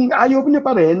kung ayaw niyo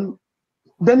pa rin,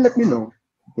 then let me know.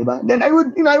 Diba? Then I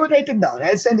would write it down.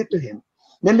 I'd send it to him.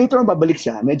 Then later on babalik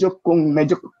siya. Kung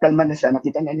medyo kalma na siya,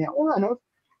 nakita niya,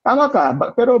 tama ka,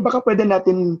 pero baka pwede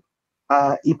natin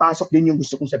ipasok din yung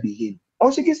gusto kong sabihin.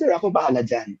 Sige sir, ako bahala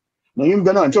dyan. No, yung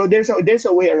ganon. So there's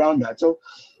a way around that. So,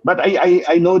 but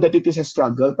I know that it is a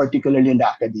struggle, particularly in the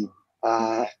academy,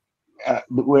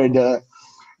 where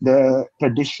the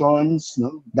traditions,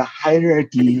 no, the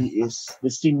hierarchy is the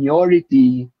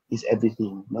seniority is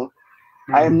everything. No,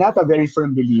 I am not a very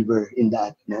firm believer in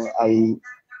that. No,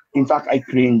 in fact, I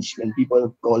cringe when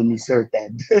people call me Sir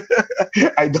Ted.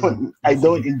 I don't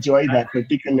enjoy that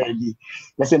particularly,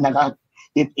 kasi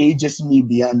it ages me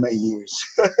beyond my years.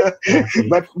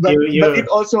 but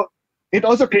it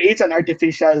also creates an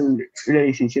artificial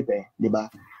relationship, di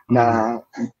ba? Na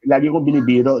lagi kong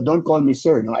binibiro, don't call me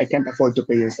sir, no? I can't afford to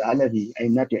pay your salary.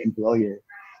 I'm not your employer,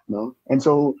 no? And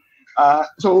so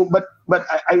but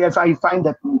I find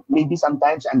that maybe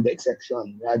sometimes I'm the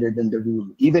exception rather than the rule,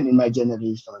 even in my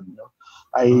generation, you know.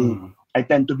 I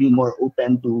tend to be more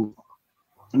open to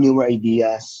newer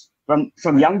ideas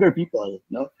from younger people,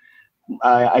 no?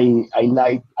 I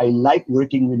like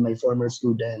working with my former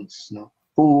students, no?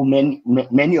 Who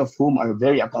many of whom are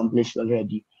very accomplished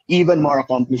already, even more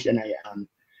accomplished than I am.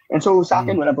 And so sa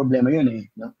akin walang problema yun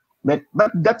no? But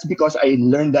that's because I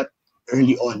learned that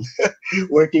early on,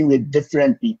 working with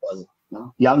different people,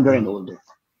 no? Younger and older.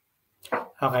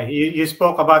 Okay, you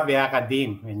spoke about the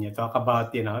academe when you talk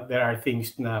about, there are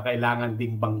things na kailangan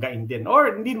ding banggain din,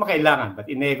 or hindi makailangan, but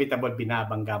inevitable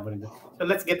binabangga mo rin. So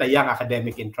let's get a young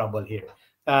academic in trouble here.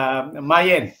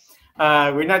 Mayen,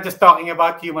 we're not just talking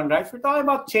about human rights, we're talking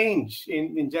about change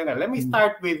in general. Let me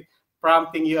start with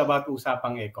prompting you about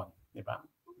Usapang Econ. Diba?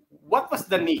 What was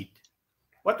the need?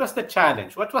 What was the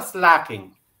challenge? What was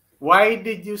lacking? Why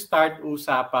did you start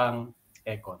Usapang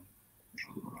Econ?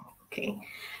 Okay.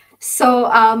 So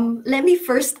let me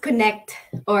first connect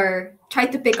or try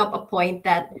to pick up a point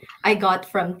that I got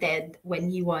from Ted when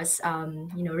he was,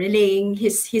 relaying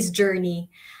his journey.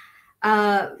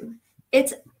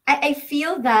 I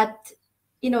feel that,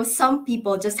 some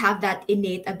people just have that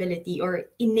innate ability or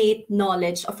innate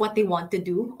knowledge of what they want to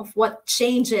do, of what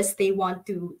changes they want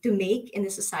to make in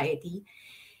the society.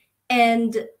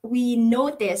 And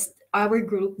our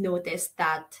group noticed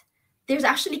that there's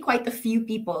actually quite a few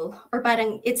people, or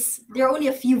parang there are only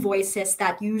a few voices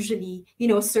that usually,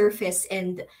 surface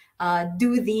and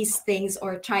do these things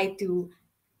or try to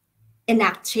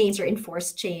enact change or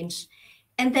enforce change.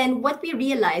 And then what we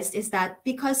realized is that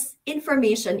because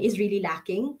information is really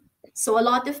lacking, so a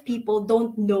lot of people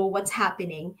don't know what's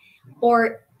happening,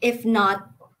 or if not,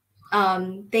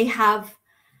 they have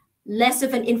less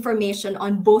of an information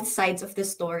on both sides of the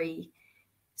story.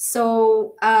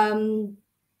 So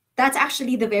that's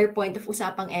actually the very point of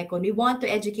Usapang Econ. We want to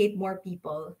educate more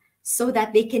people so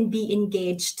that they can be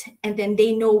engaged, and then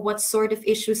they know what sort of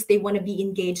issues they want to be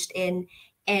engaged in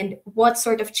and what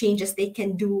sort of changes they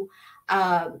can do.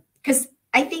 Because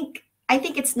I think I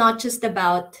think it's not just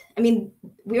about, I mean,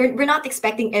 we're not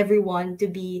expecting everyone to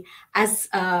be as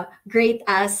great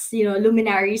as, you know,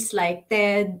 luminaries like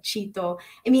Ted, Chito.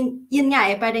 I mean, yun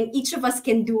nga parang each of us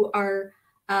can do our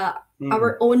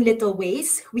own little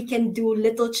ways. We can do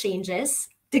little changes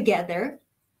together.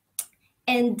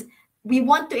 And we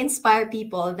want to inspire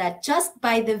people that just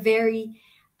by the very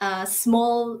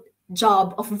small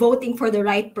job of voting for the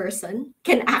right person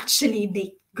can actually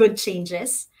make good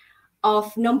changes.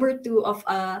 Of number two, of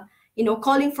you know,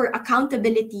 calling for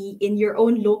accountability in your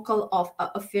own local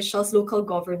officials, local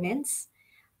governments,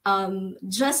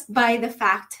 just by the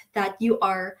fact that you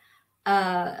are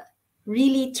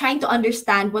really trying to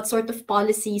understand what sort of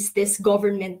policies this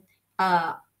government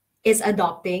is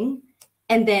adopting,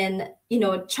 and then, you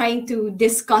know, trying to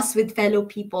discuss with fellow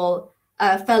people,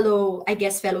 fellow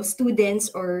students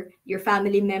or your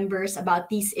family members about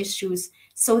these issues,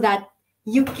 so that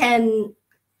you can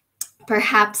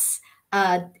perhaps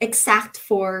exact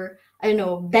for, I don't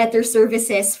know, better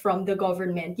services from the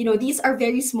government. You know, these are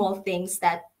very small things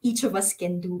that each of us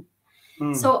can do.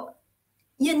 So,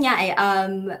 yun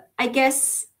nga I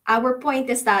guess our point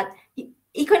is that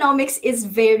economics is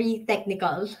very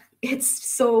technical. It's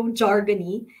so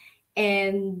jargony.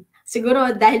 And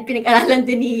siguro dahil pinag-aralan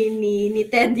din ni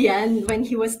Ted yan when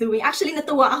he was doing, actually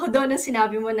natuwa ako doon na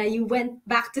sinabi mo na you went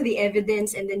back to the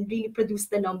evidence and then really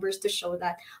produced the numbers to show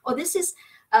that, oh, this is,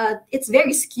 it's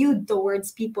very skewed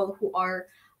towards people who are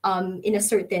in a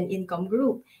certain income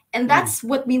group. And that's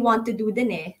what we want to do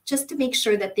din just to make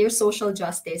sure that there's social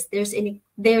justice, there's you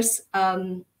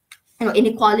know,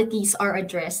 inequalities are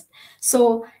addressed.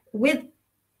 So with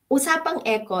Usapang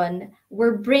Econ,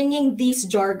 we're bringing these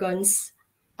jargons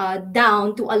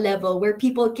down to a level where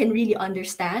people can really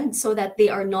understand, so that they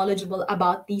are knowledgeable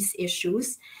about these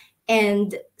issues,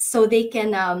 and so they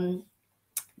can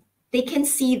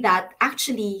see that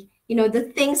actually, you know, the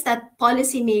things that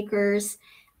policymakers,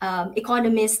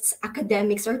 economists,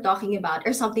 academics are talking about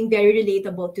are something very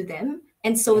relatable to them,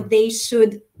 and so they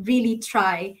should really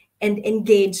try and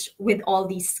engage with all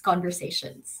these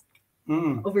conversations.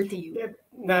 Over to you.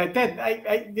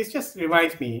 Ted, this just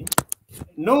reminds me,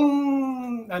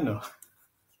 nung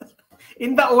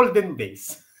in the olden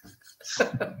days,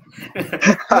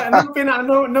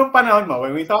 nung panahon mo,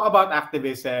 when we talk about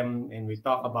activism and we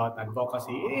talk about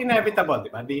advocacy, inevitable,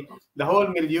 diba? The whole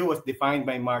milieu was defined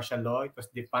by martial law. It was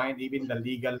defined, even the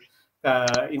legal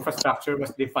infrastructure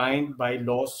was defined by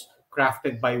laws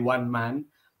crafted by one man,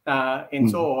 and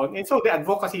so on. And so the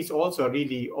advocacies also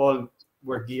really all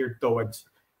were geared towards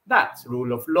that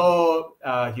rule of law,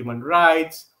 human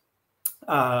rights,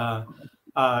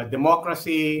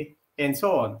 democracy, and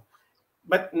so on.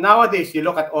 But nowadays, you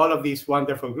look at all of these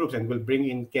wonderful groups, and we'll bring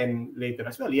in Ken later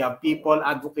as well. You have people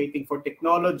advocating for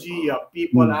technology. You have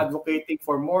people advocating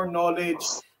for more knowledge,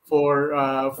 for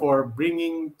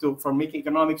making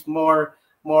economics more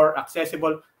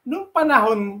accessible. Nung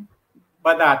panahon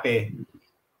ba dati,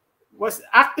 was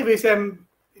activism?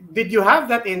 Did you have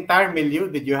that entire milieu?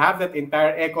 Did you have that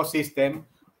entire ecosystem?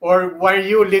 Or were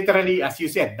you literally, as you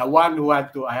said, the one who I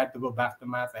had to go back to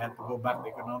math, I had to go back to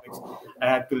economics, I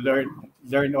had to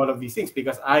learn all of these things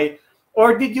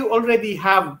or did you already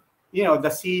have, you know,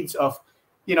 the seeds of,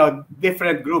 you know,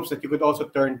 different groups that you could also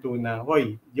turn to na,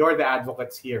 hoy, you're the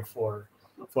advocates here for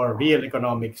real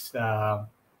economics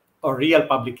or real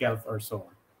public health or so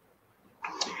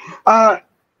on?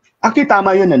 Actually,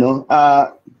 tama yun,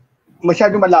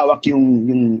 masyado malawak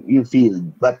yung field,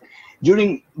 but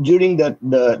during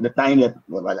the time that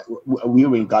we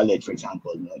were in college, for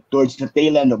example, towards the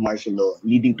tail end of martial law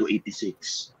leading to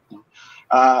 86,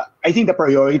 I think the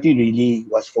priority really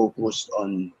was focused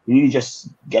on really just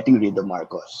getting rid of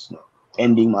Marcos,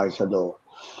 ending martial law.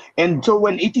 And so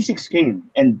when 86 came,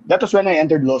 and that was when I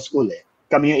entered law school,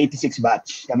 kami yung 86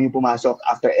 batch, kami yung pumasok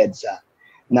after EDSA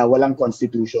na walang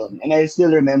constitution. And I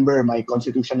still remember my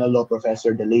constitutional law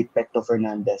professor, the late Pecto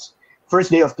Fernandez,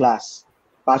 first day of class,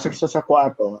 pasok siya sa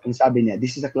kwarto, and sabi niya,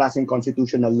 this is a class in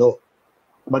constitutional law,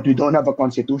 but we don't have a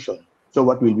constitution. So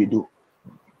what will we do?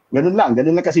 Ganun lang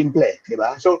kasimple, di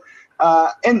ba? So,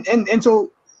 and so,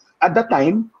 at that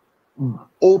time,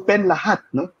 open lahat,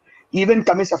 no? Even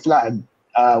kami sa flag,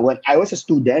 when I was a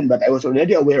student, but I was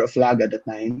already aware of flag at the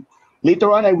time.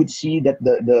 Later on, I would see that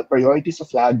the priorities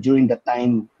of flag during that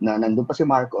time na nandun pa si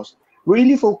Marcos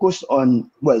really focused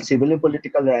on, well, civil and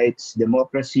political rights,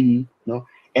 democracy, no,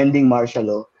 ending martial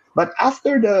law. But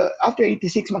after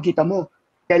 86, makita mo,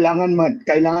 kailangan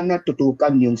na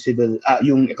tutukan yung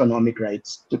yung economic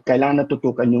rights, kailangan na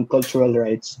tutukan yung cultural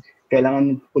rights,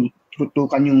 kailangan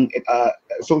tutukan yung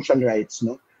social rights,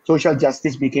 no. Social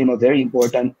justice became a very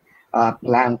important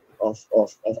plank of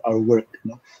our work.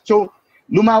 No? So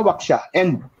lumawak siya,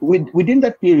 and within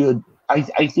that period,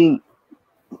 I think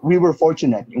we were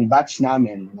fortunate yung batch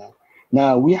namin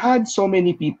na we had so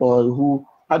many people who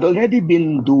had already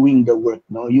been doing the work,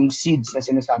 no? Yung seeds na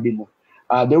sinasabi mo.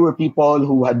 There were people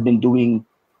who had been doing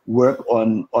work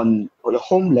on the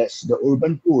homeless, the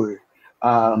urban poor,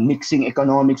 mixing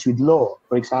economics with law.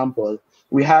 For example,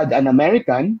 we had an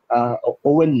American,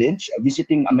 Owen Lynch, a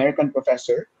visiting American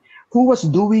professor, who was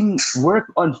doing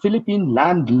work on Philippine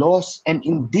land laws and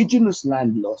indigenous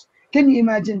land laws. Can you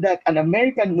imagine that? An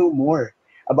American knew more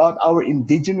about our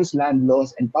indigenous land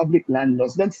laws and public land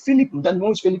laws than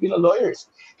most Filipino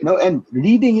lawyers. You know, and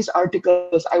reading his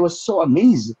articles, I was so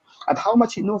amazed at how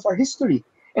much he knew of our history.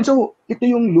 And so, ito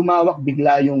yung lumawak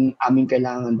bigla yung aming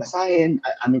kailangan basahin,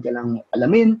 aming kailangan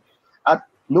alamin, at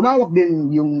lumawak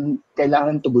din yung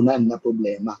kailangan tugunan na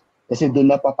problema. Kasi doon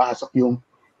na papasok yung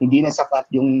hindi na sapat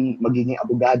yung magiging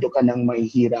abogado ka ng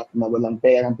mahihirap na walang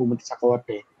perang pumunta sa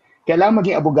korte. Kailangan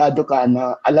maging abogado ka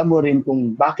na alam mo rin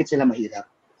kung bakit sila mahirap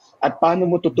at paano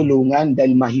mo tutulungan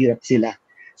dahil mahirap sila.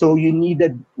 So we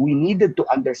needed to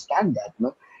understand that,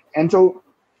 no? And so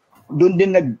doon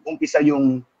din nag-umpisa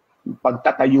yung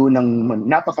pagtatayo ng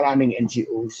napakaraming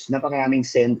NGOs, napakaraming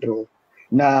sentro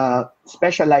na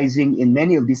specializing in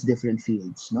many of these different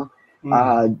fields, no?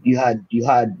 You had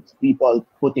people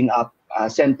putting up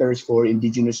centers for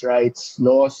indigenous rights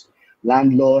laws,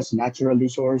 land laws, natural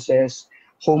resources,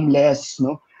 homeless,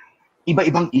 no?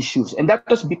 Iba-ibang issues. And that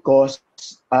was because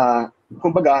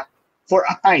kumbaga for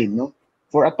a time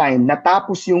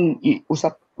natapos yung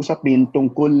usapin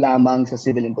tungkol lamang sa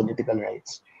civil and political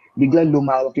rights. Biglang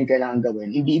lumawak yung kailangan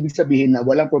gawin. Hindi ibig sabihin na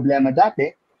walang problema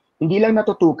dati, hindi lang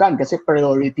natutukan kasi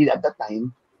priority at that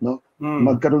time, no?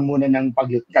 Magkaroon muna ng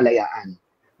pagkalayaan.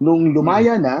 Nung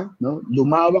lumaya na, no,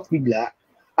 lumawak bigla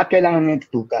at kailangan nang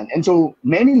tutukan. And so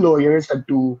many lawyers had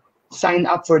to sign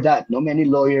up for that, no? Many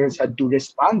lawyers had to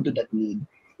respond to that need.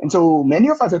 And so many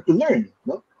of us had to learn,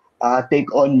 no? Take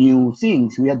on new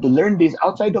things. We had to learn this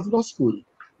outside of law school.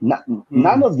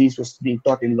 None of this was being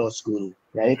taught in law school,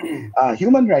 right?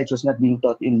 Human rights was not being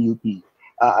taught in UP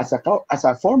as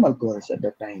a formal course at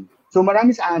that time. So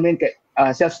marami sa amin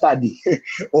self-study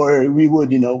or we would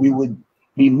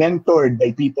be mentored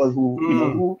by people who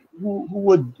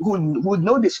would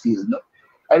know this field, no?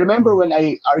 I remember when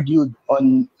I argued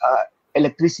on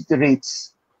electricity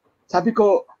rates, sabi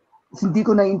ko, hindi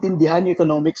ko naintindihan yung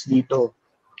economics dito.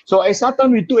 So I sat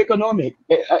down with two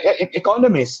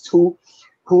economists who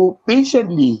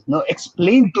patiently, no,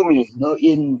 explained to me, no,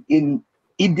 in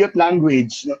idiot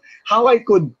language, no, how I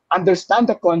could understand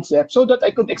the concept so that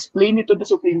I could explain it to the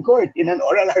Supreme Court in an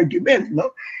oral argument,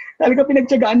 no? Talaga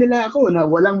pinagtiyagaan nila ako na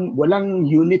walang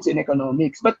units in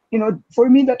economics. But for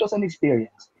me that was an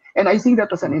experience. And I think that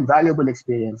was an invaluable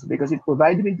experience because it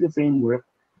provided me the framework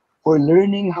for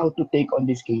learning how to take on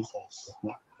these cases.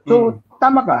 So,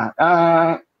 tama ka.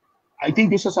 I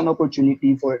think this was an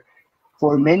opportunity for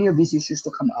many of these issues to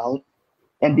come out.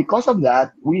 And because of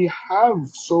that, we have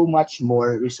so much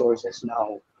more resources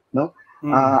now. No?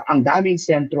 Ang daming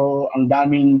sentro, ang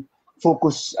daming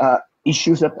focus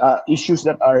issues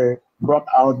that are brought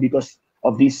out because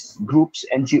of these groups,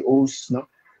 NGOs, no?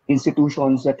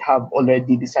 Institutions that have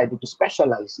already decided to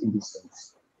specialize in these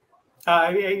things.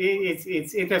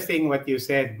 It's interesting what you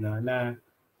said, no? Na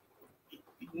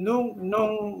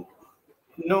nung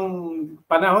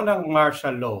panahon ng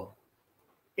martial law,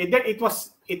 it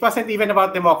wasn't even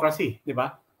about democracy, di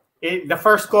ba? The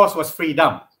first cause was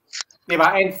freedom, di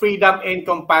ba? And freedom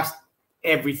encompassed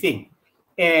everything,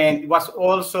 and was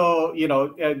also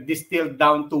distilled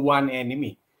down to one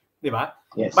enemy, di ba?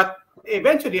 Yes. But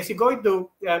eventually, as you go into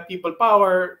people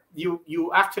power,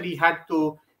 you actually had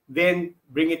to then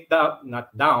bring it down,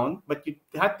 not down, but you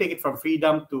had to take it from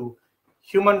freedom to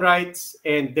human rights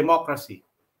and democracy.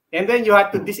 And then you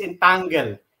had to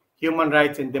disentangle human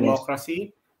rights and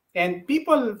democracy. Yes. And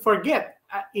people forget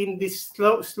in this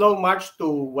slow march to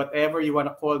whatever you want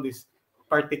to call this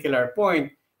particular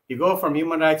point, you go from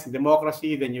human rights and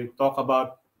democracy, then you talk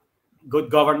about good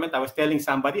government. I was telling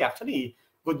somebody, actually,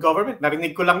 good government,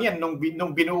 narinig ko lang yan nung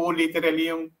binuo literally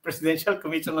yung Presidential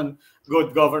Commission on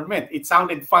Good Government. It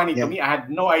sounded funny to me. I had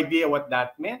no idea what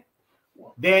that meant.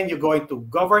 Then you go into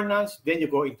governance, then you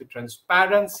go into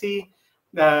transparency,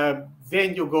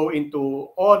 then you go into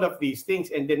all of these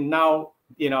things, and then now,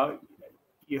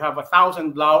 you have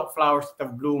 1,000 flowers that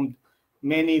have bloomed,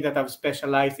 many that have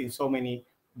specialized in so many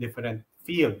different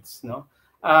fields, no?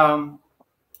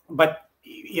 But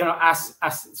as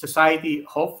society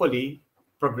hopefully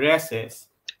progresses,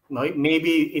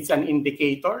 maybe it's an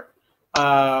indicator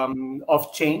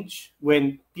of change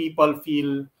when people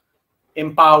feel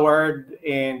empowered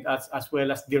and as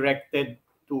well as directed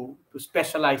to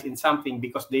specialize in something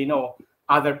because they know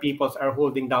other peoples are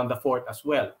holding down the fort as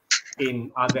well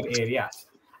in other areas.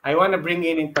 I want to bring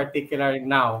in particular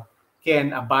now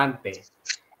Ken Abante.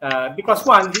 Because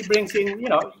one, he brings in,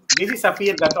 this is a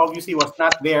field that obviously was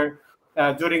not there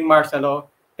during martial law.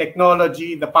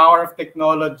 Technology, the power of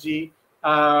technology,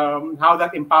 how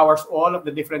that empowers all of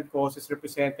the different causes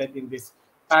represented in this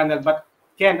panel. But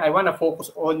Ken, I want to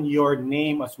focus on your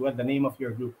name as well, the name of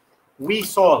your group. We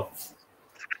Solve.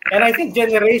 And I think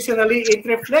generationally, it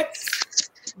reflects,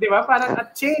 di ba, parang a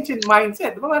change in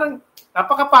mindset. Di ba, parang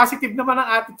napaka-positive naman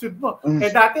ang attitude mo. Eh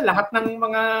dati, lahat ng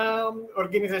mga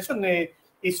organisasyon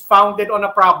is founded on a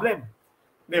problem.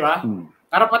 Di ba?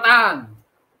 Karapatan,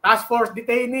 task force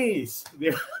detainees,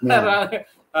 di ba?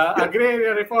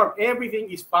 Agrarian reform, everything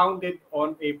is founded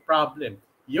on a problem.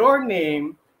 Your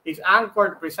name is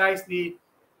anchored precisely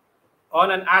on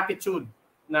an attitude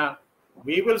na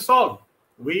we will solve,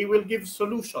 we will give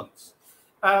solutions.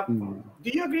 Do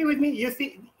you agree with me? You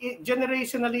think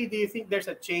generationally, do you think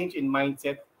there's a change in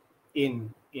mindset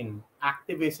in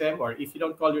activism, or if you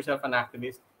don't call yourself an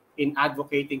activist, in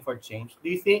advocating for change? Do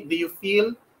you think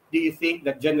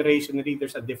that generationally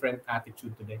there's a different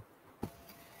attitude today?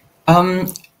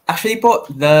 Actually po,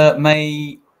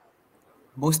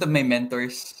 most of my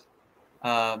mentors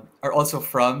are also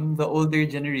from the older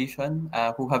generation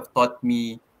who have taught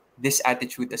me this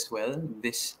attitude as well,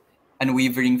 this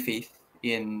unwavering faith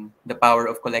in the power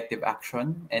of collective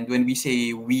action. And when we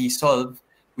say we solve,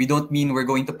 we don't mean we're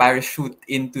going to parachute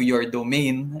into your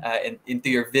domain and into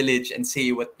your village and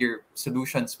say what your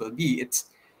solutions will be. It's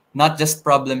not just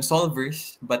problem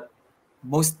solvers, but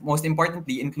most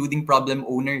importantly, including problem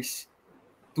owners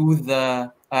to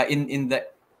the in the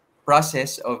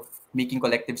process of making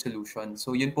collective solutions.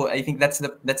 So yun po, I think that's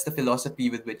the philosophy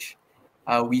with which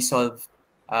We Solve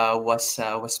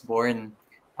was born,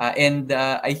 and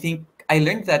I think I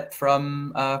learned that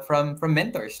from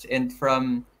mentors and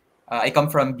from. I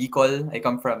come from Bicol. I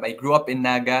grew up in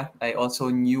Naga. I also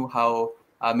knew how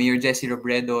Mayor Jesse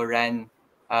Robredo ran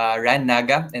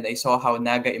Naga, and I saw how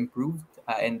Naga improved,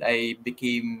 and I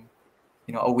became,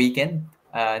 awakened.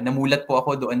 Namulat po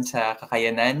ako doon sa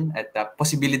kakayanan at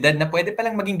posibilidad na pwede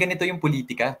palang maging ganito yung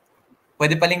politika.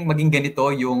 Pwede palang maging ganito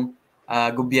yung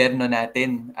gobyerno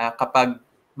natin kapag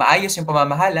maayos yung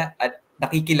pamamahala at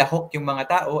nakikilahok yung mga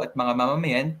tao at mga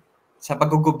mamamayan sa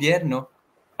paggogobyerno,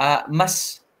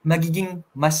 magiging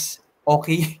mas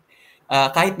okay.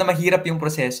 Kahit na mahirap yung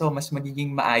proseso, mas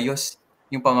magiging maayos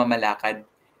yung pamamalakad.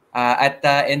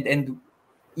 And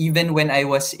even when I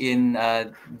was in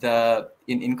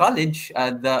college,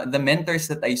 the mentors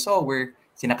that I saw were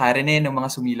sina Karen ng mga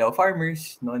Sumilaw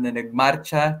farmers, no, na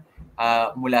nagmarcha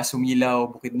mula Sumilaw,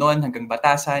 Bukidnon hanggang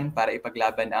Batasan para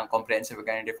ipaglaban ang Comprehensive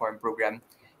Agrarian Reform Program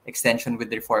extension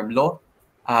with reform law.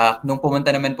 Nung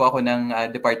pumunta naman po ako ng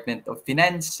Department of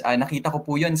Finance, nakita ko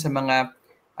po 'yun sa mga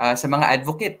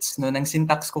advocates, no, ng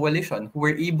Syntax Coalition who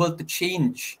were able to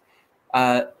change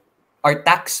our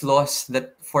tax laws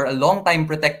that for a long time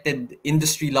protected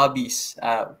industry lobbies,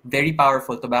 very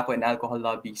powerful tobacco and alcohol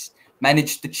lobbies,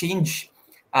 managed to change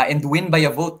and win by a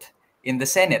vote in the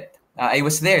Senate. I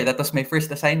was there. That was my first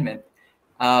assignment.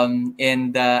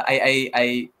 And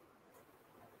I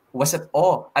was at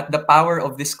awe at the power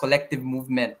of this collective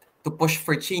movement to push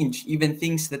for change, even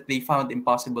things that they found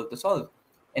impossible to solve.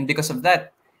 And because of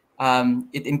that,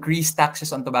 it increased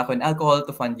taxes on tobacco and alcohol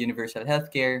to fund universal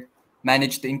healthcare,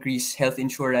 managed to increase health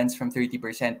insurance from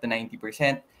 30% to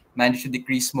 90%, managed to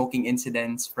decrease smoking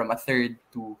incidents from a third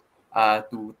to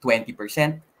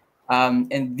 20%.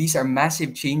 And these are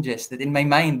massive changes that in my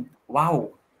mind,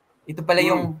 wow, ito pala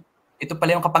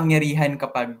yung kapangyarihan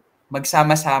kapag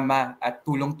magsama-sama at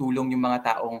tulong-tulong yung mga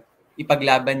taong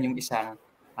ipaglaban yung isang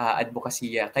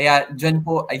advokasya. Kaya dyan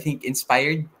po, I think,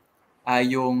 inspired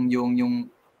yung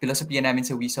filosofiya namin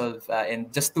sa We Solve. And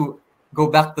just to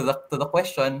go back to the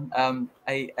question,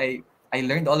 I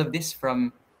learned all of this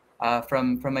from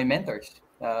my mentors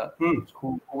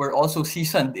who were also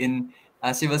seasoned in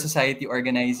civil society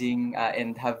organizing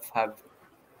and have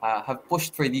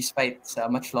pushed for these fights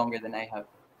much longer than I have.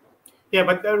 Yeah,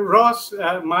 but Ross,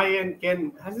 Maya, and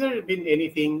Ken, has there been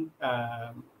anything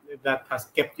that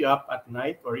has kept you up at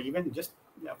night, or even just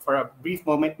for a brief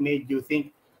moment made you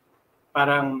think,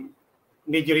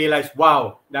 made you realize,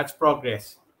 wow, that's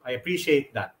progress. I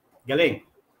appreciate that. Galing.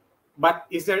 But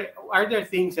are there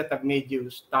things that have made you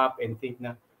stop and think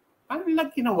na, paano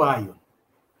lang ginawa yun?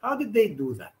 How did they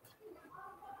do that?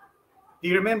 Do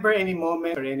you remember any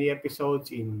moment or any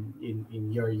episodes in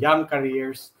your young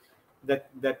careers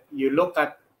that you look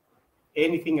at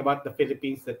anything about the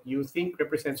Philippines that you think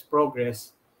represents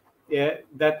progress,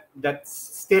 that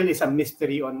still is a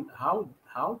mystery on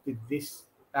how did this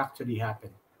actually happen?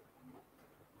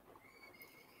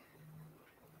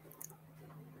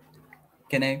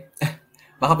 Can I?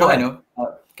 Baka po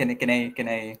can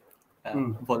I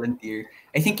volunteer?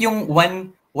 I think yung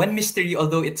one mystery,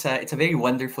 although it's a very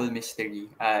wonderful mystery,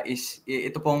 is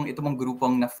ito pong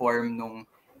grupong na form nung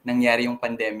nangyari yung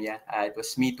pandemya. It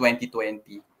was May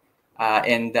 2020.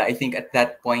 And I think at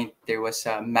that point there was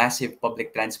a massive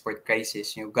public transport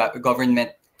crisis.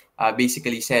 Government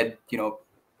basically said,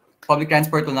 public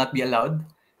transport will not be allowed.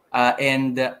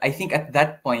 And I think at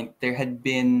that point there had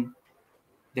been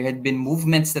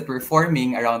movements that were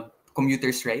forming around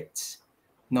commuters' rights,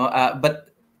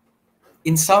 but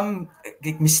in some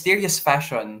mysterious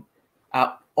fashion,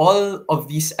 all of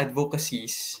these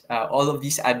advocacies, all of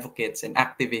these advocates and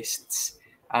activists,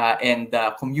 and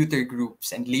commuter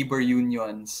groups and labor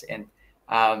unions and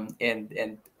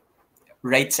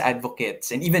rights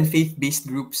advocates and even faith-based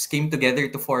groups came together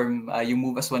to form You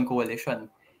Move as One coalition,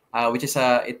 which is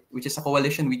a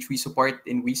coalition which we support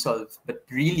in WeSolve, but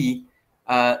really.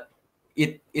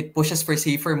 It pushes for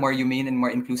safer, more humane, and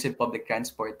more inclusive public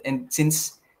transport. And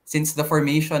since the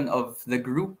formation of the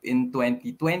group in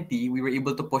 2020, we were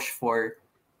able to push for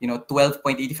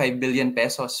 12.85 billion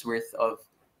pesos worth of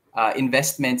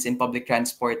investments in public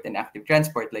transport and active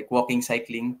transport, like walking,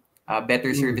 cycling,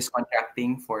 better service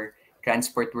contracting for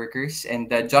transport workers. And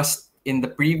just in the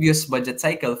previous budget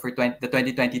cycle for the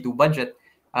 2022 budget,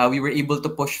 we were able to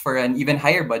push for an even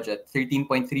higher budget,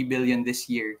 13.3 billion this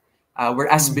year.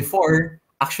 Whereas before,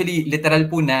 actually, literal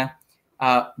po na,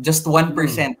 just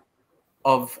 1%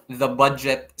 of the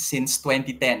budget since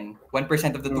 2010,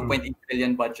 1% of the 2.8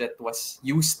 billion budget was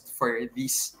used for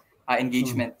these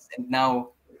engagements. And now,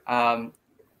 parang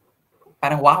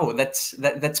wow, that's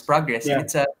progress. Yeah. And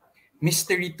it's a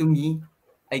mystery to me,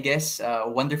 I guess, a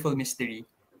wonderful mystery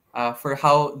for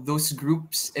how those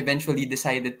groups eventually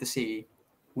decided to say,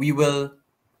 we will,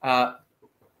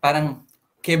 parang,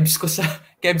 kebs ko sa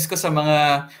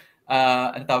mga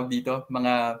ano tawag dito,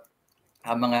 mga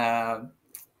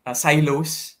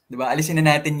silos, 'di ba? Alisin na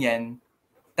natin 'yan.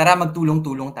 Tara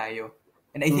magtulong-tulong tayo.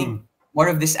 And I think more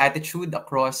of this attitude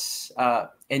across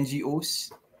NGOs,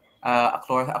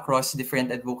 across different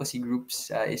advocacy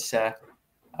groups is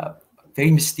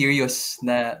very mysterious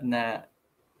na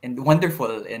and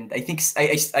wonderful, and I think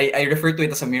I refer to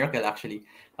it as a miracle, actually.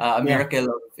 A miracle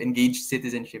of engaged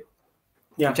citizenship.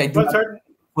 Yeah. Which I do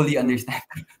fully understand.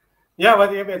 Yeah,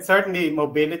 but certainly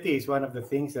mobility is one of the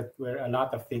things where a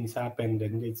lot of things happened,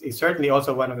 and it's certainly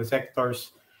also one of the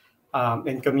sectors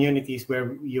and communities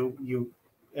where you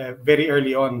very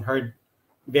early on heard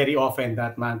very often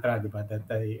that mantra, diba, that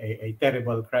a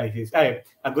terrible crisis, a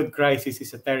good crisis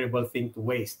is a terrible thing to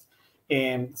waste,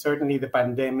 and certainly the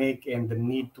pandemic and the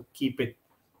need to keep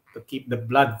the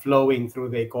blood flowing through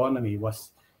the economy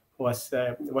was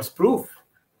proof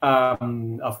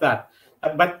of that.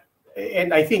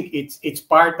 And I think it's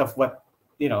part of what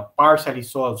partially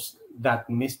solves that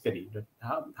mystery. That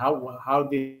how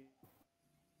did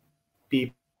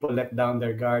people let down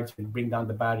their guards and bring down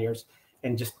the barriers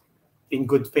and just in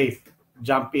good faith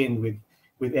jump in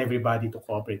with everybody to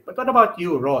cooperate? But what about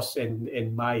you, Ross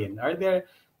and Mayan? Are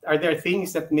there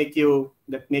things that make you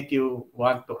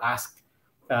want to ask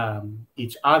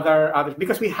each other, others,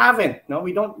 because we haven't? No,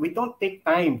 we don't take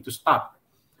time to stop.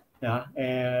 Yeah,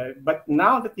 but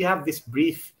now that you have this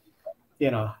brief,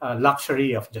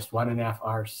 luxury of just 1.5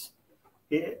 hours,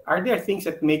 are there things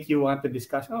that make you want to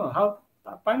discuss?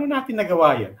 Paano natin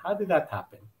nagawa yan? How did that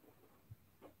happen?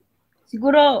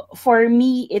 Siguro for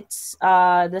me, it's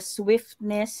the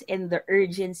swiftness and the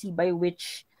urgency by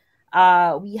which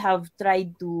we have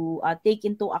tried to take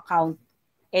into account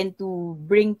and to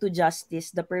bring to justice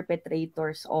the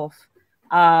perpetrators of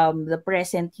the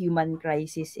present human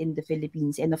crisis in the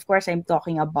Philippines. And of course, I'm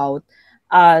talking about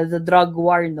the drug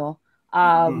war,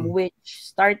 which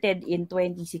started in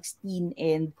 2016.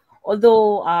 And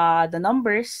although the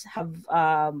numbers have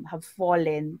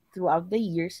fallen throughout the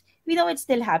years, we know it's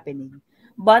still happening.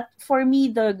 But for me,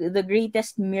 the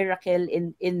greatest miracle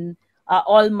in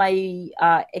all my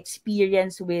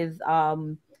experience with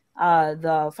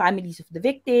the families of the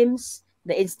victims,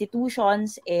 the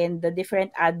institutions, and the different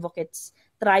advocates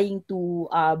trying to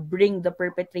bring the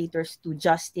perpetrators to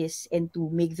justice and to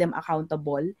make them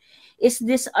accountable is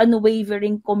this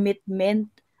unwavering commitment,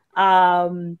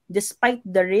 despite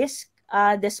the risk,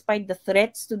 despite the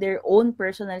threats to their own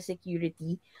personal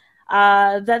security,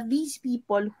 that these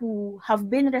people who have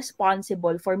been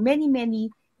responsible for many, many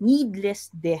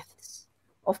needless deaths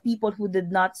people who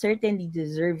did not certainly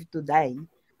deserve to die,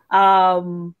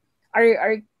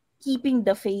 are keeping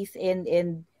the faith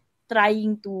and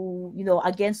trying to,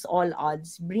 against all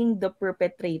odds, bring the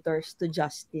perpetrators to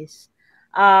justice.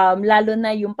 Lalo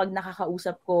na yung pag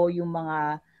nakakausap ko yung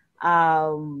mga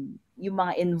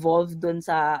involved doon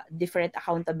sa different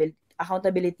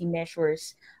accountability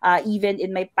measures, even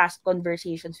in my past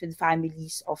conversations with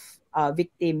families of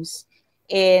victims,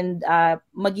 and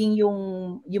maging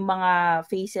yung mga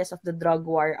faces of the drug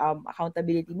war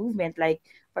accountability movement, like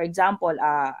for example,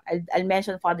 I'll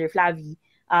mention Father Flavi,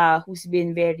 who's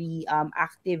been very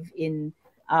active in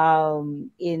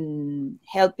helping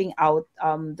out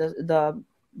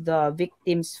the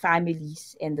victims'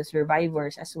 families and the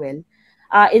survivors as well.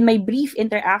 In my brief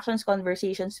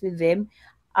conversations with them,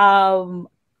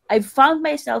 I've found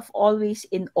myself always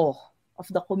in awe of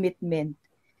the commitment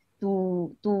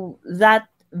to that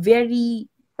very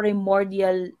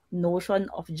primordial notion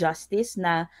of justice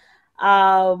na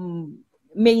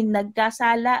may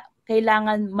nagkasala,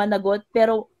 kailangan managot,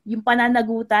 pero yung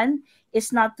pananagutan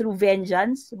is not through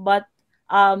vengeance, but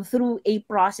through a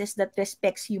process that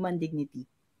respects human dignity.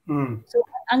 So,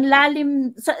 ang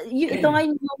lalim, ito nga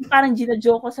yung parang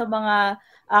ginajoke ko sa mga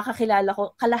kakilala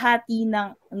ko, kalahati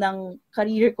ng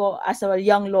career ko as a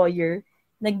young lawyer,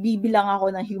 nagbibilang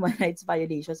ako ng human rights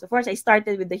violations. Of course, I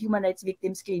started with the Human Rights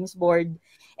Victims Claims Board,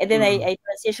 and then I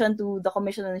transitioned to the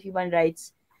Commission on Human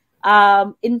Rights.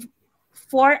 In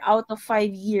 4 out of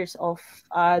 5 years of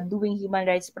doing human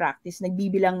rights practice,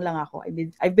 nagbibilang lang ako.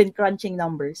 I've been crunching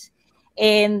numbers.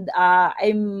 And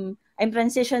I'm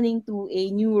transitioning to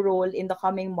a new role in the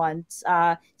coming months,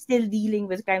 still dealing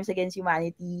with crimes against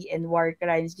humanity and war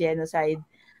crimes, genocide.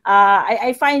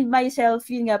 I find myself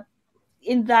in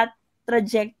that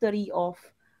trajectory of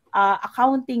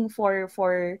accounting for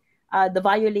the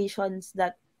violations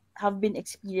that have been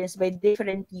experienced by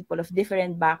different people of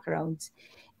different backgrounds.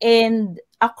 And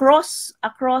across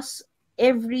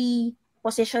every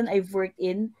position I've worked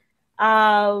in,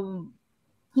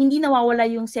 hindi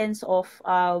nawawala yung sense of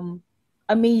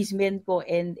amazement ko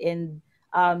and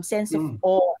sense of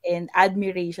awe and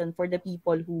admiration for the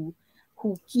people who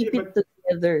keep it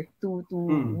together to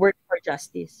work for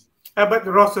justice. But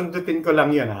Rosundutin ko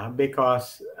lang yun,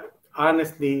 because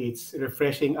honestly, it's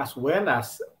refreshing as well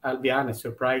as, I'll be honest,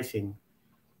 surprising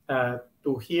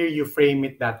to hear you frame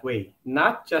it that way.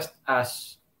 Not just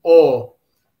as awe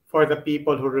for the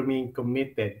people who remain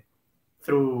committed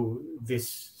through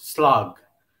this slog,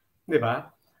 diba?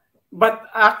 But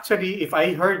actually, if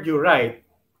I heard you right,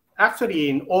 actually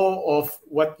in awe of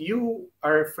what you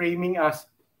are framing as,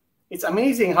 it's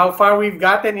amazing how far we've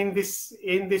gotten in this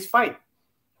fight.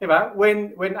 Diba?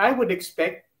 When I would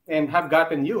expect and have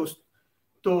gotten used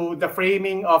to the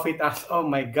framing of it as, oh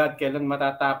my God, kailan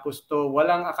matatapos to?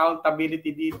 Walang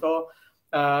accountability dito.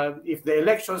 If the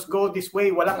elections go this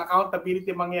way, walang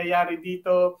accountability mangyayari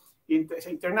dito. Sa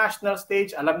international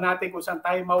stage, alam natin kung saan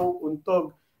tayo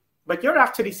mauuntog. But you're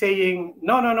actually saying,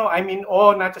 no, I'm in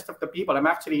awe not just of the people, I'm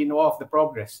actually in awe of the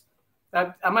progress.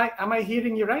 Am I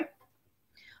hearing you right?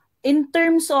 In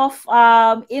terms of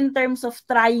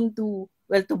trying to,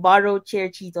 well, to borrow Chair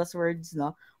Chito's words,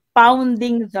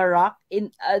 pounding the rock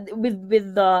in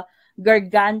with the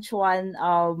gargantuan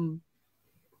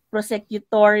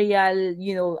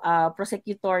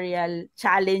prosecutorial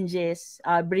challenges,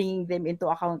 bringing them into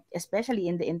account, especially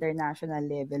in the international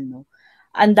level,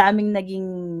 ang daming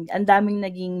naging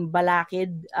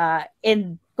balakid,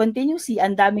 and continuously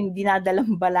ang daming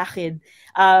dinadalang balakid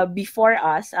before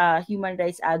us, human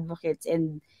rights advocates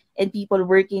and people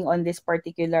working on this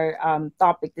particular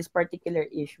topic, this particular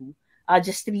issue.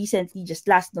 Just recently, just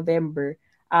last November,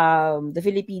 the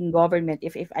Philippine government,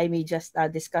 if I may just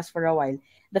discuss for a while,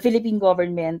 the Philippine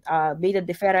government made a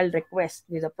deferral request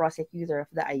with the prosecutor of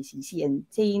the ICC and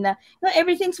saying na, no,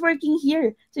 everything's working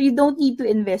here, so you don't need to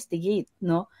investigate,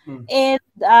 no? And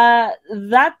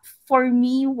that for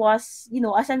me was,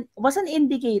 was an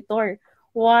indicator,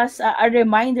 was a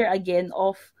reminder again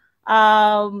of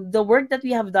the work that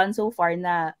we have done so far,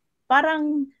 na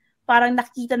parang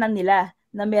nakita na nila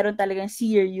na meron talagang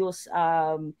serious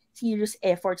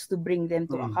efforts to bring them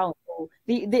to account. So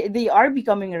they are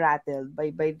becoming rattled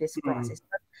by this process.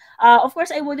 But, of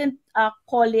course, I wouldn't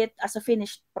call it as a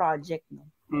finished project. No?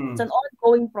 It's an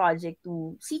ongoing project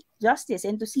to seek justice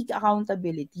and to seek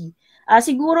accountability.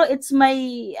 Siguro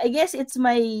I guess it's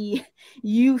my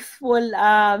youthful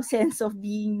sense of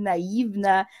being naive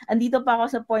na andito pa ako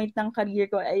sa point ng career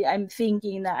ko, I'm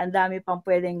thinking na ang dami pang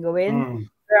pwedeng gawin.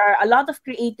 There are a lot of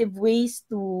creative ways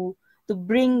to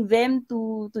bring them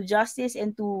to justice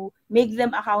and to make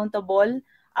them accountable.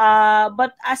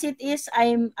 But as it is,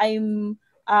 I'm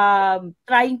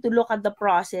trying to look at the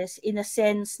process in a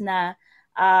sense na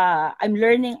I'm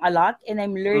learning a lot and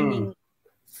I'm learning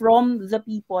from the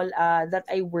people that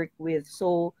I work with.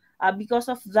 So because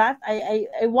of that,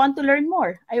 I want to learn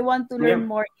more. I want to learn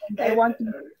more, and I want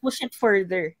to push it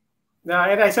further. No,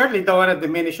 and I certainly don't want to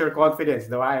diminish your confidence,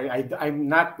 though. I'm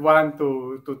not one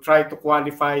to try to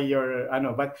qualify your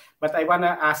but I want to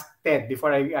ask Ted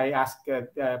before I ask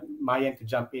Mayan to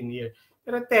jump in here.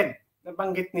 Pero Ted,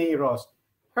 nabanggit ni Ross,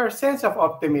 her sense of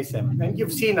optimism, and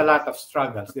you've seen a lot of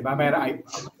struggles, di ba? Pero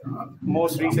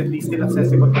most recently still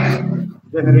accessible to this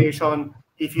generation.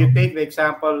 If you take the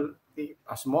example,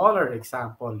 a smaller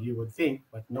example, you would think,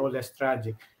 but no less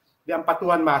tragic, the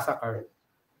Ampatuan Massacre,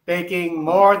 taking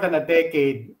more than a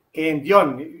decade, and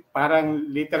yun, parang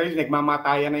literally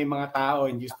nagmamatayan na yung mga tao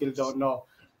and you still don't know,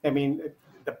 I mean,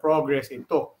 the progress it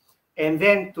took. And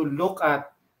then to look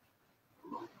at,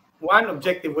 one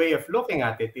objective way of looking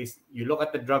at it is you look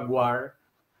at the drug war,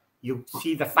 you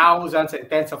see the thousands and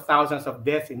tens of thousands of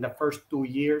deaths in the first 2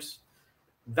 years.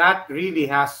 That really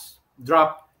has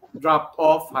dropped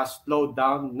off, has slowed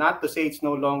down. Not to say it's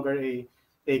no longer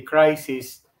a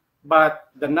crisis, but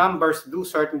the numbers do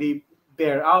certainly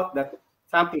bear out that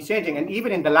something's changing. And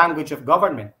even in the language of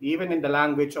government, even in the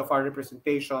language of our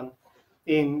representation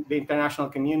in the international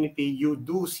community, you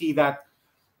do see that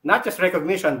not just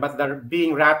recognition, but they're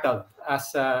being rattled,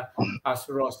 as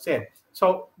Ross said.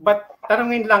 So, but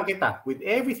tanungin lang kita, with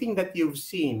everything that you've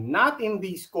seen, not in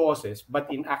these causes,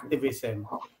 but in activism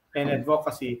and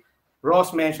advocacy,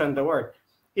 Ross mentioned the word.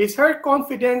 Is her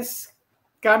confidence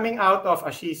coming out of,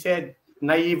 as she said,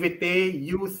 naivete,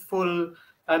 youthful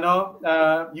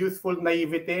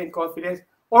naivete and confidence,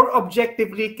 or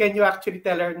objectively, can you actually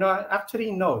tell her, no, actually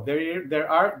no,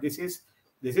 this is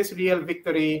real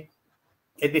victory.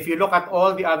 And if you look at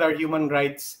all the other human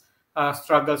rights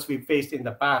struggles we've faced in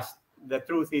the past, the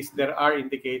truth is there are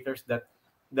indicators that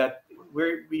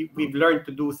we've learned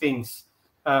to do things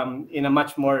in a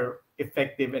much more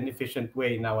effective and efficient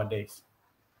way nowadays.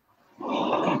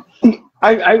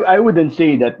 I wouldn't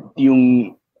say that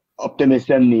yung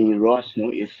optimism ni Ross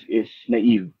is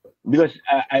naive, because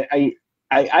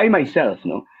I myself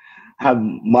have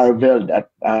marveled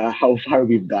at how far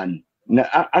we've gone.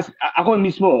 Ako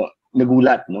mismo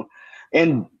nagulat,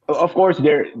 and of course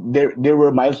there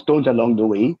were milestones along the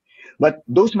way, but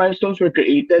those milestones were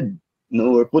created,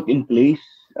 were put in place,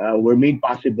 were made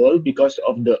possible because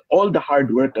of all the hard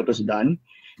work that was done,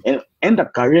 and the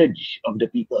courage of the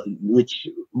people, which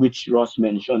Ross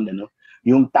mentioned,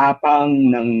 yung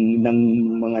tapang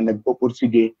ng mga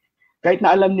nagpupursige, kahit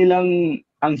na alam nilang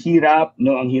ang hirap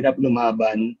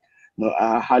lumaban,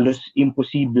 halos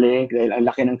imposible dahil ang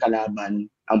laki ng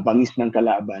kalaban, ang bangis ng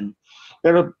kalaban,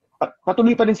 pero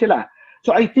patuloy pa rin sila.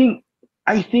 So I think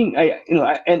I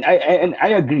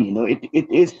agree, it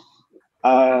is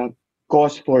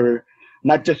cause for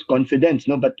not just confidence,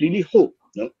 but really hope,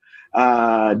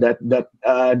 that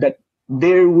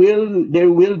there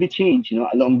will be change,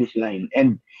 along this line,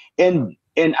 and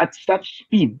at such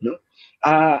speed,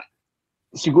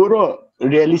 siguro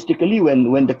realistically,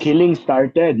 when the killing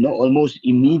started, almost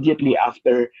immediately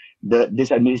after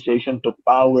this administration took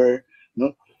power,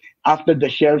 after the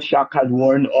shell shock had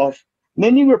worn off,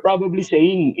 many were probably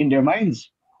saying in their minds,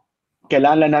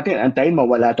 kailangan natin antayin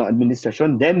mawala tong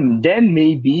administration, then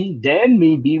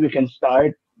maybe we can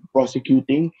start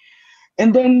prosecuting.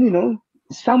 And then,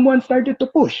 someone started to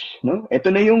push,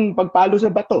 Ito na yung pagpalo sa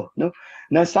bato,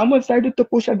 Na someone started to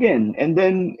push again, and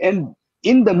in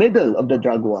the middle of the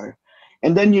drug war,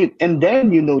 and then you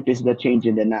notice the change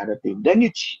in the narrative. Then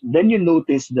you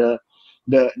notice the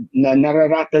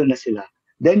nararattle na sila.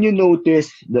 Then you notice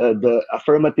the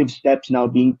affirmative steps now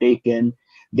being taken.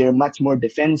 They're much more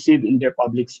defensive in their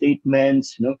public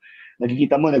statements,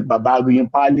 Nakikita mo nagbabago yung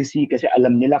policy kasi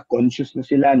alam nila, conscious na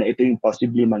sila na ito yung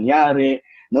possibly mangyari,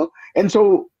 And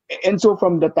so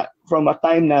from a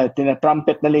time na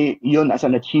tinatrumpet nila yun as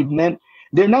an achievement,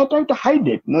 they're now trying to hide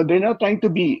it,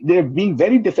 they're being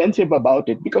very defensive about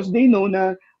it because they know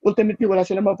na ultimately wala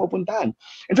silang mapupuntahan.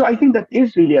 And so I think that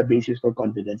is really a basis for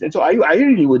confidence. And so I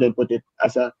really wouldn't put it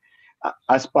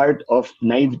as part of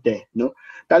naivete,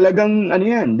 Talagang ano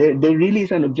yan, there really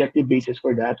is an objective basis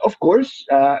for that. Of course,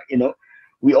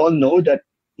 we all know that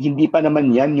hindi pa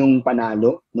naman yan yung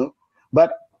panalo,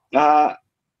 But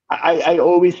I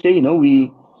always say,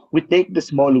 we take the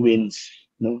small wins,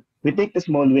 We take the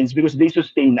small wins because they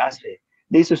sustain us.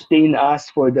 They sustain us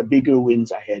for the bigger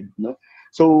wins ahead.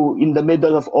 So in the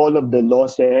middle of all of the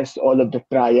losses, all of the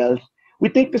trials, we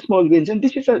take the small wins, and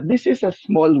this is a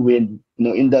small win.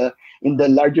 In the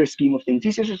larger scheme of things,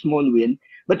 this is a small win,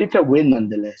 but it's a win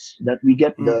nonetheless. That we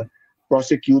get the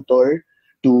prosecutor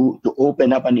to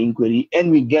open up an inquiry,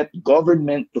 and we get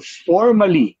government to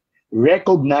formally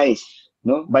recognize,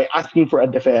 no, by asking for a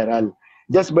deferral.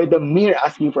 Just by the mere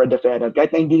asking for a deferral,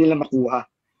 kahit na hindi nila makuha,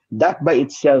 that by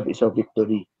itself is a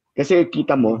victory. Kasi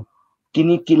kita mo,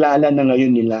 kinikilala na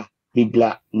ngayon nila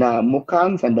bigla na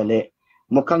mukhang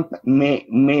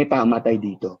may tama tayo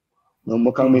dito. No,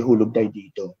 mukhang may hulog tayo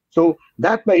dito. So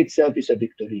that by itself is a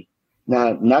victory.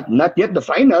 Not yet the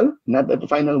final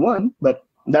one, but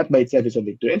that by itself is a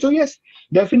victory. And so yes,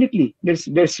 definitely there's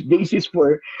basis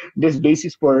for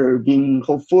being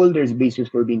hopeful. There's basis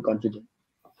for being confident.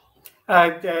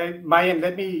 Mayan,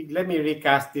 let me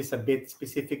recast this a bit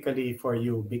specifically for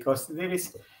you, because there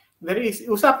is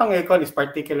Usapang Econ is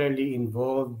particularly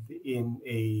involved in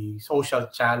a social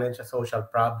challenge, a social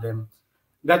problem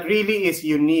that really is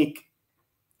unique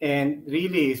and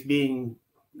really is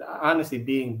honestly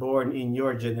being born in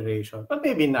your generation, but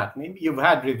maybe not. Maybe you've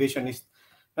had revisionist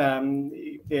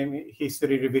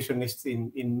history revisionists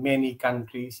in many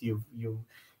countries.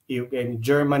 And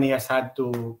Germany has had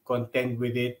to contend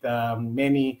with it.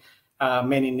 Many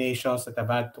nations that have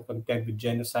had to contend with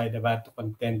genocide have had to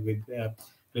contend with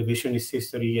revisionist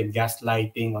history and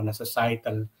gaslighting on a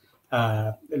societal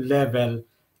level.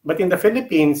 But in the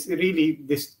Philippines, really,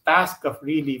 this task of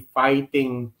really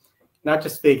fighting not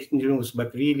just fake news,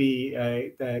 but really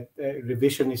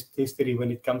revisionist history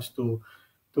when it comes to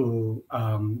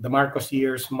the Marcos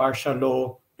years, martial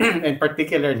law, and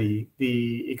particularly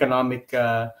the economic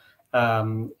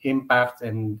impact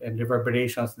and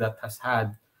reverberations that has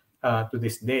had to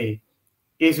this day,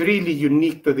 is really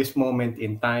unique to this moment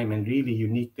in time and really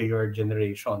unique to your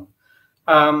generation.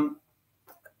 How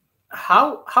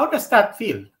does that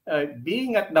feel,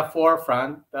 being at the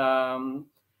forefront?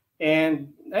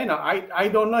 And I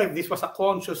don't know if this was a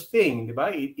conscious thing,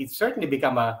 diba? It certainly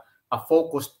became a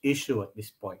focused issue at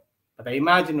this point. But I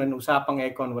imagine when Usapang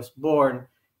Econ was born,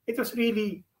 it was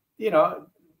really,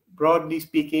 broadly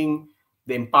speaking,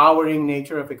 the empowering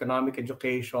nature of economic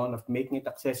education, of making it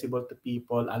accessible to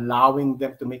people, allowing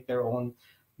them to make their own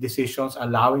decisions,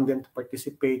 allowing them to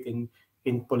participate in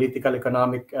political,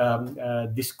 economic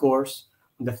discourse,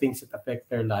 the things that affect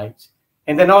their lives.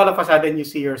 And then all of a sudden you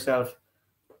see yourself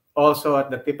also at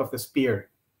the tip of the spear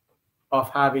of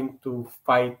having to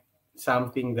fight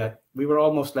something that we were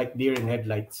almost like deer in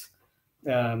headlights,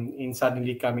 in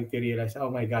suddenly coming to realize, oh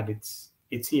my God, it's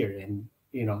here. And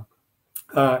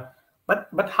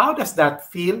but how does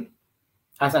that feel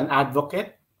as an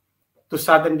advocate to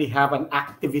suddenly have an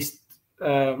activist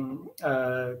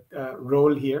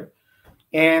role here,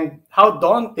 and how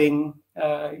daunting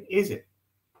is it?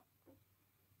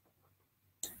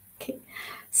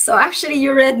 So actually,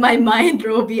 you read my mind,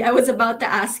 Roby. I was about to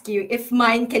ask you if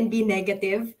mine can be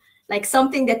negative, like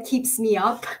something that keeps me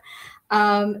up.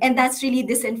 And that's really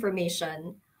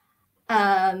disinformation.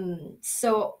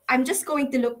 So I'm just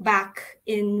going to look back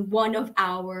in one of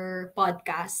our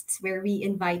podcasts where we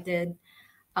invited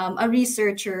a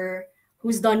researcher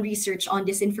who's done research on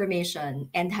disinformation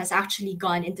and has actually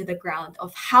gone into the ground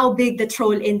of how big the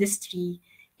troll industry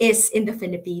is in the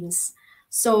Philippines.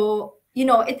 So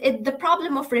the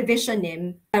problem of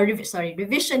revisionism,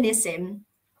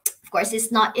 of course,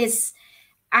 is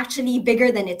actually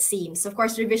bigger than it seems. Of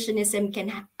course, revisionism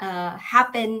can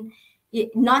happen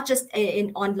not just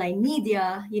in online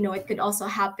media. It could also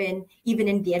happen even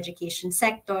in the education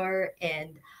sector,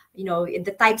 and in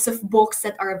the types of books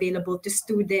that are available to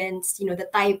students, the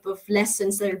type of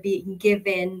lessons that are being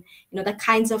given, the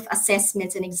kinds of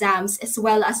assessments and exams, as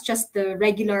well as just the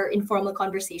regular informal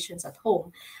conversations at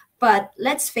home. But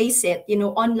let's face it,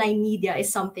 online media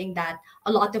is something that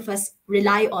a lot of us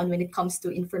rely on when it comes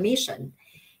to information.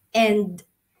 And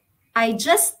I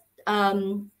just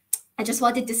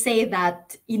wanted to say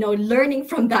that, learning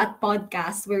from that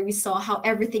podcast where we saw how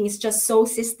everything is just so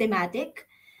systematic,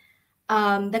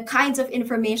 the kinds of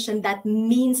information that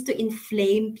means to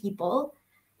inflame people.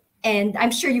 And I'm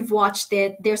sure you've watched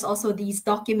it. There's also these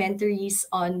documentaries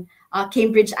on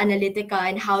Cambridge Analytica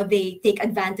and how they take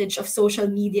advantage of social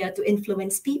media to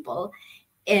influence people.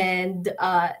 And,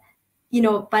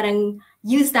 parang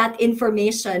use that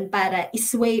information para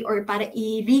isway or para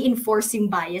i-reinforce yung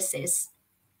biases.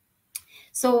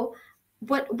 So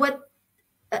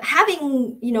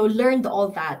having, learned all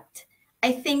that,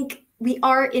 I think we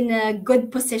are in a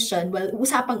good position. Well,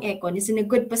 Usapang Econ is in a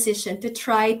good position to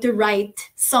try to right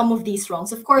some of these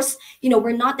wrongs. Of course,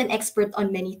 we're not an expert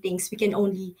on many things. We can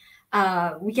only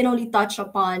touch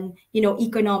upon,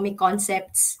 economic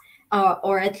concepts,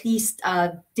 or at least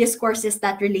discourses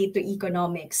that relate to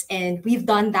economics. And we've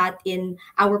done that in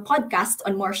our podcast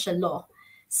on martial law.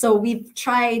 So we've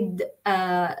tried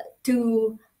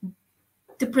to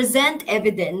present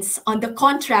evidence on the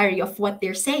contrary of what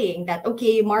they're saying, that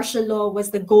okay, martial law was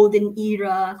the golden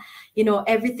era,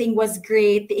 everything was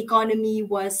great, the economy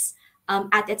was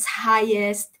at its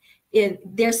highest,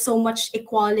 there's so much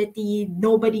equality,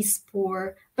 nobody's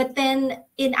poor. But then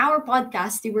in our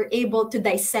podcast, we were able to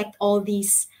dissect all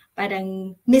these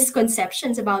parang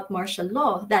misconceptions about martial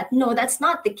law, that no, that's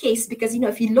not the case, because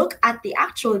if you look at the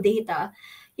actual data,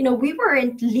 we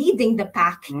weren't leading the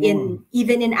pack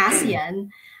even in ASEAN.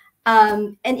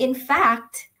 And in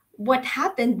fact, what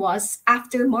happened was,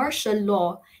 after martial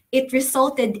law, it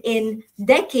resulted in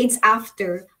decades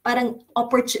after parang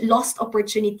lost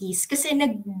opportunities, kasi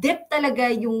nag-dip talaga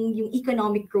yung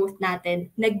economic growth natin,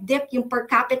 nag-dip yung per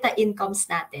capita incomes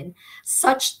natin,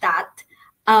 such that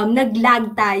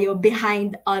naglag tayo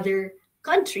behind other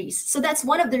countries. So that's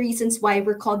one of the reasons why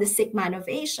we're called the sick man of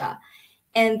Asia.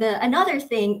 And another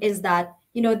thing is that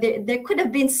there could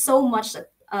have been so much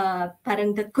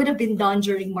parang that could have been done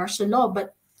during martial law,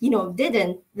 but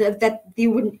didn't, that they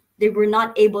were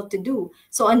not able to do.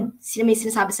 So may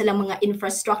sinasabi silang mga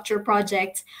infrastructure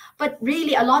projects, but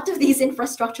really a lot of these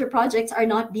infrastructure projects are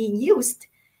not being used.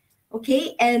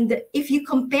 Okay, and if you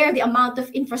compare the amount of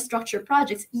infrastructure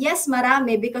projects, yes,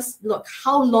 marami, because look,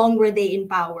 how long were they in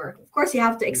power? Of course, you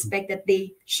have to expect that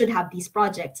they should have these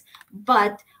projects,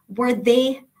 but were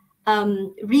they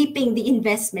reaping the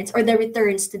investments or the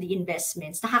returns to the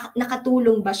investments?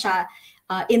 Nakatulong ba siya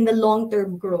in the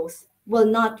long-term growth? Well,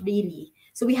 not really.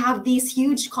 So we have these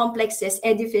huge complexes,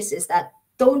 edifices that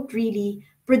don't really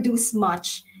produce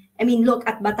much. I mean, look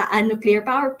at Bataan nuclear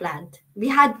power plant. We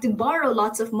had to borrow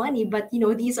lots of money, but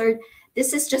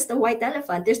this is just a white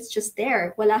elephant. It's just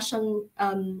there. Wala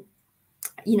siyang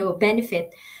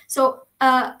benefit. So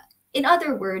in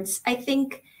other words, I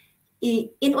think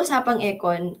in Usapang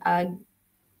Econ,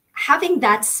 having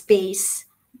that space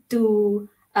to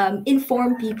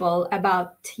inform people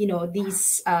about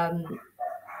these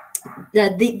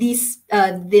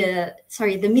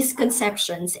the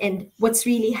misconceptions and what's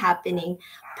really happening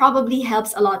probably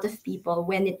helps a lot of people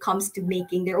when it comes to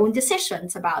making their own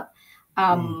decisions about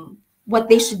what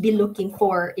they should be looking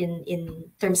for in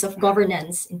terms of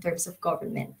governance, in terms of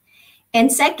government.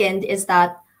 And second is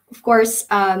that, of course,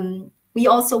 we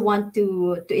also want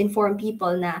to inform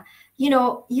people na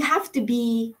you have to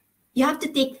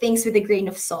take things with a grain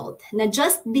of salt. Na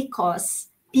just because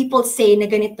people say na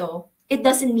ganito, it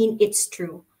doesn't mean it's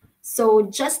true. So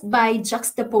just by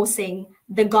juxtaposing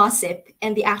the gossip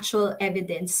and the actual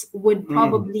evidence would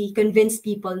probably convince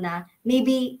people na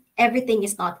maybe everything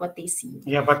is not what they see.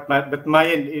 Yeah, but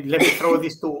Mayan, let me throw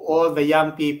this to all the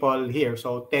young people here.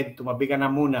 So Ted, tumabi ka na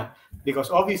muna,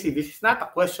 because obviously this is not a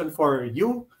question for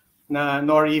you,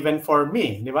 nor even for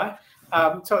me, di ba?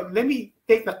 So let me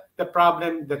take the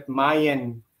problem that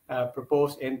Mayan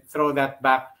proposed and throw that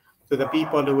back to the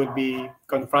people who will be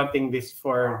confronting this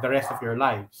for the rest of your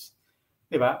lives.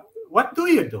 Diba? What do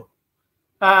you do?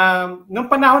 Nung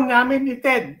panahon namin ni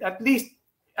Ted, at least,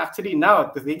 actually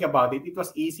now, to think about it, it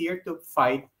was easier to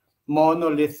fight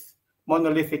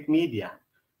monolithic media.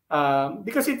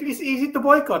 Because it is easy to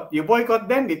boycott. You boycott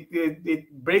them, it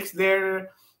breaks their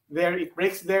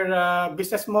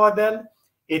business model,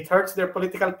 it hurts their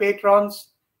political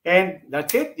patrons, and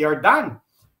that's it, you're done.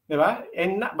 Diba?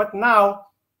 But now,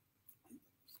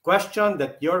 question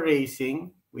that you're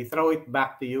raising, we throw it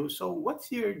back to you. So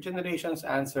what's your generation's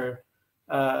answer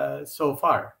so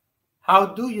far? How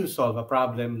do you solve a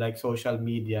problem like social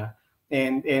media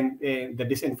and the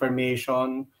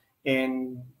disinformation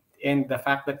and the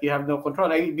fact that you have no control?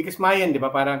 Because Mayan, di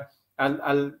ba, parang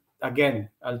I'll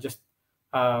just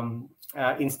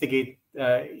instigate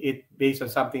it based on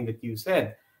something that you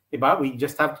said. Di ba? We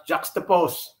just have to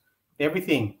juxtapose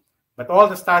everything. But all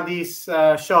the studies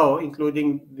show,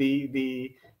 including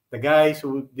the guys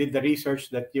who did the research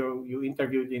that you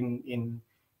interviewed in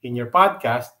your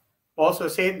podcast, also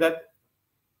say that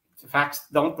facts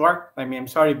don't work. I mean, I'm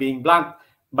sorry being blunt,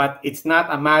 but it's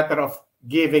not a matter of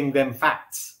giving them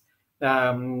facts,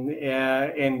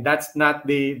 and that's not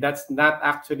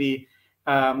actually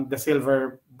the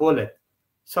silver bullet.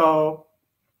 So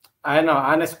I don't know.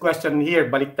 Honest question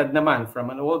here, baliktad naman from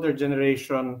an older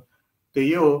generation to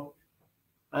you.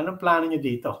 Anong plano nyo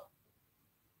dito?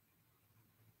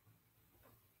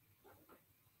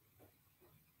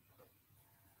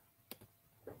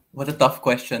 What a tough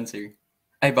question, sir.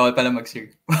 Ay, bawal pala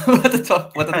mag-sir. What a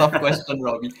tough question,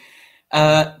 Robbie.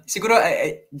 Siguro,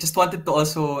 I just wanted to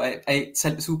also, I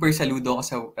super saludo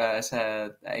ko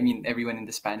sa I mean, everyone in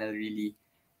this panel really,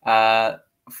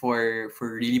 for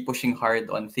really pushing hard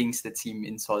on things that seem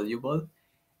insoluble.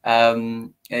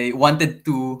 I wanted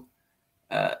to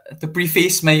to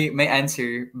preface my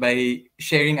answer by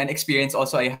sharing an experience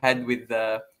also I had with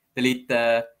the late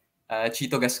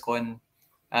Chito Gascon.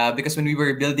 Because when we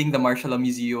were building the Martial Law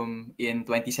Museum in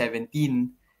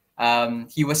 2017,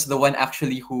 he was the one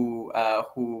actually who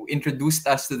introduced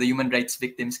us to the Human Rights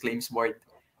Victims Claims Board,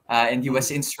 and he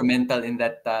was instrumental in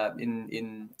that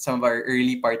in some of our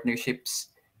early partnerships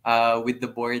with the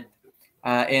board.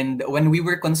 And when we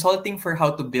were consulting for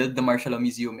how to build the Martial Law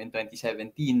Museum in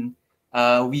 2017,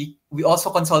 we also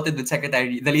consulted with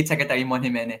the late Secretary Mon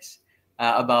Jimenez,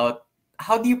 about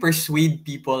how do you persuade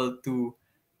people to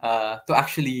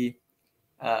actually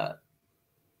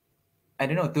I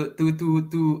don't know,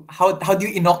 to how do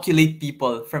you inoculate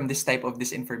people from this type of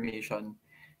disinformation?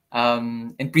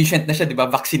 And prescient na siya, di ba?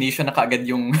 Vaccination na kaagad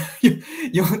yung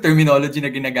yung terminology na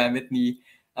ginagamit ni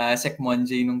Sec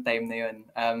Monjay nung time na yun.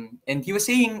 And he was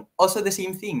saying also the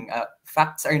same thing.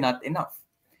 Facts are not enough.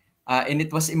 And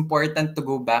it was important to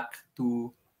go back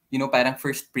to, parang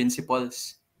first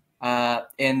principles.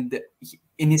 And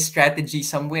in his strategy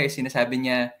somewhere, sinasabi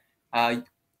niya,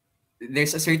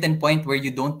 there's a certain point where you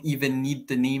don't even need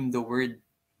to name the word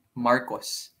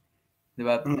Marcos.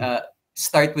 Diba?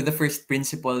 Start with the first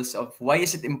principles of why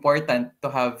is it important to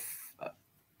have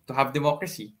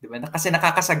democracy, diba? Kasi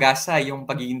nakakasagasa yung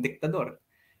pagiging diktador.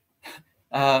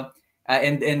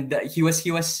 And he was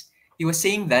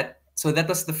saying that, so that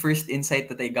was the first insight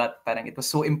that I got. Parang it was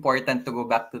so important to go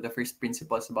back to the first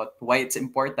principles about why it's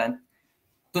important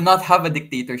to not have a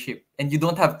dictatorship, and you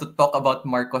don't have to talk about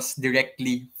Marcos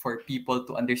directly for people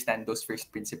to understand those first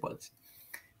principles.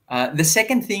 The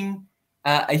second thing,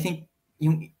 I think,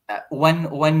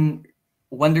 one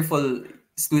wonderful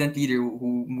student leader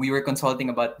who we were consulting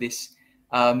about this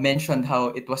mentioned how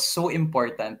it was so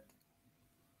important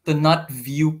to not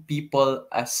view people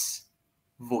as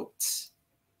votes,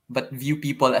 but view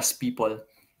people as people.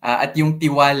 At yung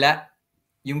tiwala,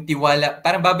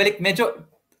 parang babalik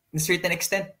medyo, to a certain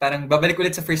extent, parang babalik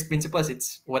ulit sa first principles.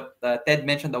 It's what Ted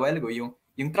mentioned a while ago,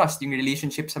 yung trust, yung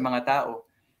relationship sa mga tao.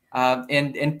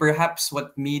 And perhaps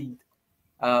what's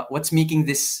making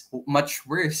this much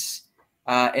worse,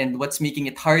 and what's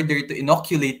making it harder to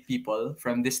inoculate people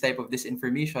from this type of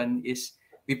disinformation is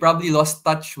we probably lost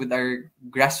touch with our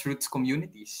grassroots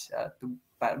communities.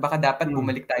 Baka dapat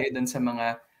bumalik tayo dun sa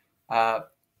mga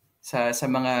sa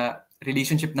mga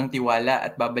relationship ng tiwala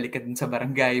at babalik ka dun sa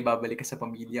barangay, babalik ka sa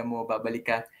pamilya mo, babalik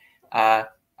ka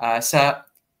sa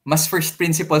mas first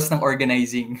principles ng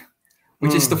organizing,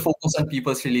 which is to focus on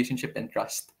people's relationship and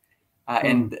trust,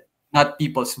 and not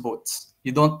people's votes.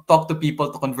 You don't talk to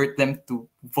people to convert them to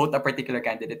vote a particular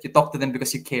candidate. You talk to them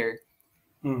because you care.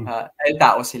 Dahil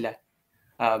tao sila,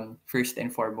 first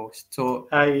and foremost. So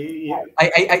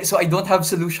I don't have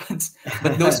solutions,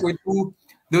 but those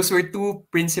were two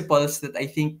principles that I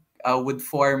think would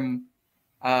form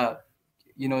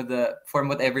form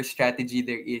whatever strategy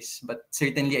there is. But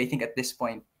certainly I think at this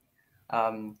point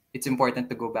it's important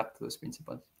to go back to those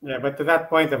principles. Yeah, but to that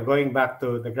point of going back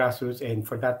to the grassroots, and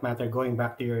for that matter going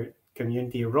back to your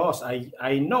community, Ross,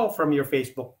 I know from your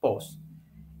Facebook post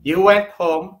you went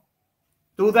home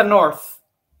to the north,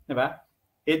 diba?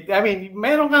 I mean,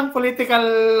 meron kang political,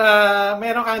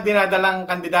 meron kang dinadalang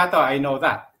kandidato, I know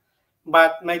that.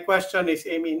 But my question is,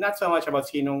 I mean, not so much about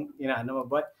sinong inaano mo,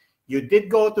 but you did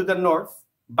go to the north,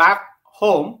 back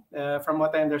home, from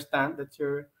what I understand, that's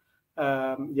your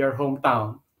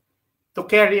hometown, to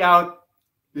carry out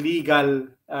legal,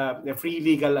 free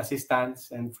legal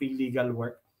assistance and free legal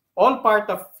work, all part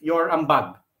of your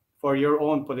ambag for your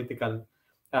own political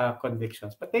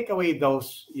convictions. But take away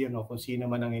those, kung sino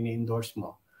man ang ini-endorse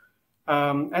mo.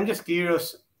 I'm just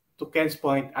curious, to Ken's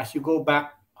point, as you go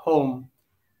back home,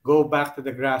 go back to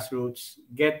the grassroots,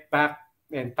 get back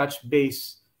and touch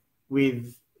base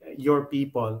with your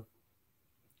people,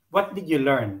 what did you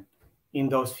learn in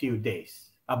those few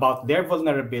days about their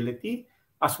vulnerability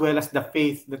as well as the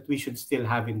faith that we should still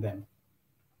have in them?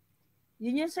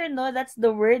 Yun, sir, no? That's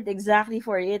the word exactly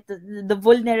for it. The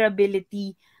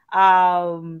vulnerability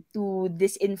to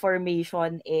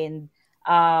disinformation and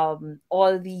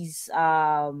all these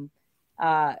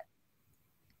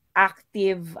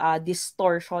active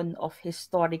distortion of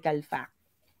historical fact.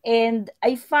 And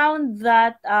I found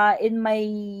that in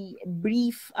my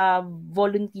brief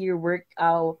volunteer work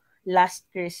last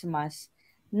Christmas,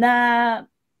 na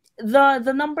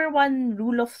the number one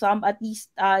rule of thumb, at least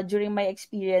during my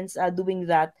experience doing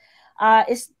that,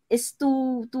 is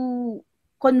to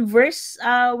converse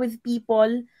with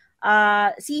people,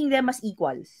 seeing them as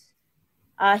equals.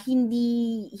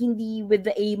 Hindi with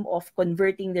the aim of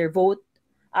converting their vote,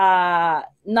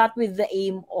 not with the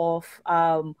aim of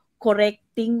correct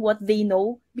accepting what they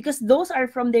know because those are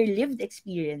from their lived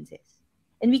experiences.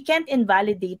 And we can't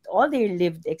invalidate all their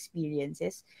lived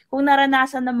experiences. Kung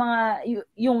naranasan ng mga,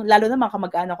 yung lalo na mga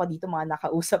kamag-anak ko dito, mga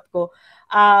nakausap ko,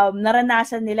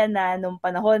 naranasan nila na nung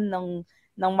panahon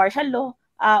ng martial law,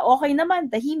 okay naman,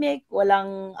 tahimik,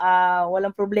 walang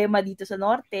problema dito sa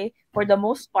Norte for the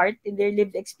most part in their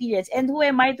lived experience. And who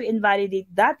am I to invalidate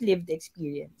that lived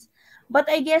experience? But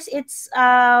I guess it's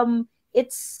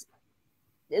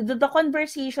the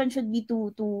conversation should be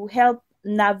to help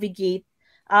navigate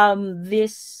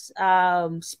this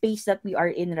space that we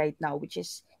are in right now, which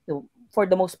is, for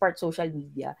the most part, social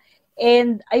media.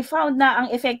 And I found na ang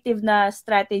effective na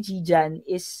strategy dyan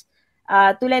is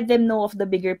to let them know of the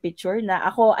bigger picture na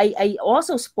ako, I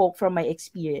also spoke from my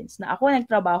experience na ako,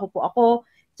 nagtrabaho po ako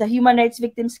sa Human Rights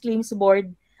Victims Claims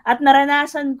Board at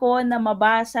naranasan ko na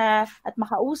mabasa at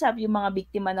makausap yung mga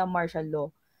biktima ng martial law.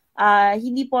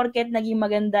 Hindi porket naging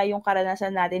maganda yung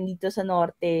karanasan natin dito sa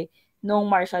Norte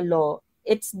nung martial law,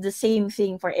 it's the same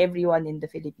thing for everyone in the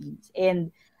Philippines.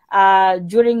 And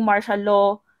during martial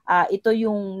law, ito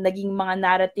yung naging mga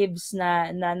narratives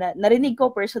na narinig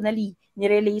ko personally,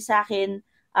 nirelay sa akin,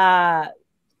 na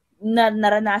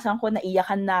naranasan ko,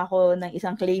 naiyakan na ako ng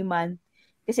isang claimant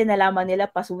kasi nalaman nila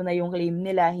paso na yung claim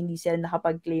nila, hindi sila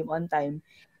nakapag-claim on time.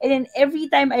 And then every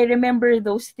time I remember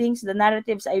those things, the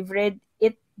narratives I've read,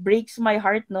 it breaks my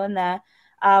heart, no, na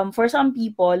for some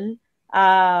people,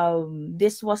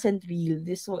 this wasn't real.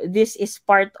 This is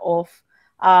part of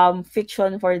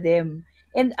fiction for them.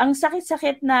 And ang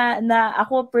sakit-sakit na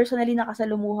ako personally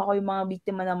nakasalumuha ko yung mga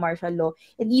biktima ng martial law.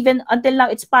 And even until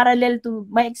now, it's parallel to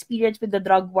my experience with the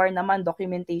drug war naman,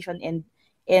 documentation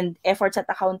and efforts at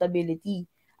accountability.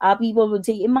 People would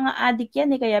say, mga addict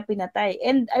yan kaya pinatay.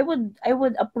 And I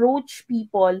would approach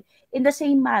people in the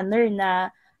same manner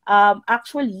na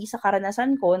actually sa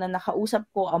karanasan ko na nakausap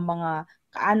ko ang mga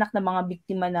kaanak ng mga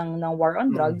biktima ng war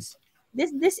on drugs,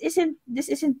 this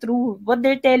isn't true. What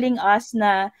they're telling us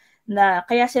na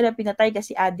kaya sila pinatay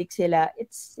kasi addict sila,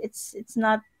 it's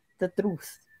not the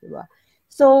truth, diba?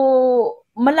 So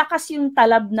malakas yung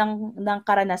talab ng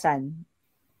karanasan.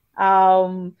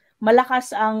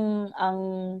 Malakas ang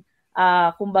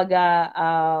kumbaga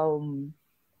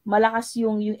malakas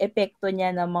yung epekto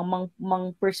niya na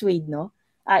mang-persuade, no?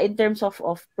 In terms of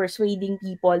persuading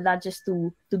people not just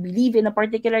to believe in a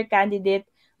particular candidate,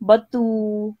 but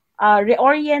to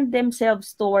reorient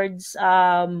themselves towards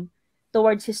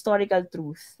historical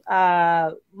truth.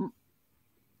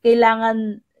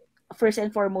 Kailangan first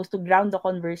and foremost to ground the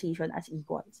conversation as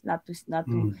equals, not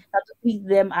to treat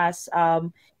them as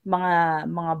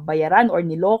mga bayaran or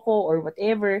niloko or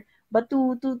whatever, but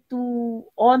to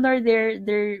honor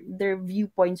their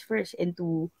viewpoints first and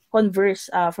to converse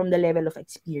from the level of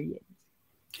experience.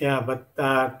 Yeah, but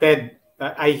Ted,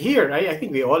 I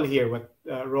think we all hear what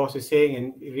Ross is saying,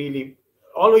 and really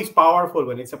always powerful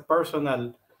when it's a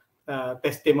personal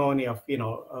testimony of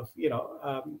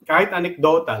kahit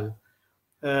anecdotal,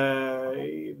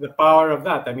 the power of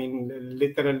that. I mean,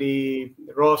 literally,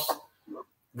 Ross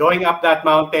going up that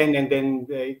mountain and then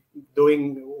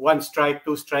doing 1 strike,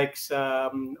 2 strikes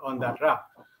on that rock.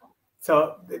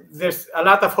 So there's a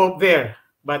lot of hope there.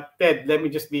 But Ted, let me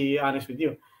just be honest with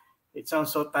you. It sounds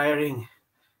so tiring.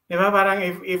 Diba? Parang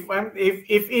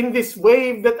if in this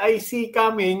wave that I see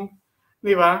coming,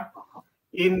 diba?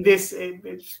 In this,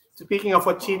 speaking of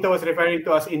what Chito was referring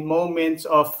to us, in moments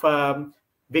of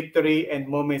victory and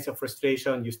moments of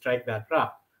frustration, you strike that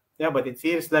rock. Yeah, but it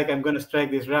feels like I'm going to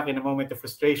strike this rock in a moment of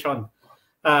frustration.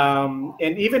 And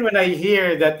even when I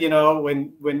hear that,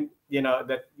 when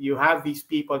that you have these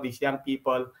people, these young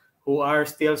people who are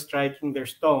still striking their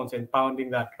stones and pounding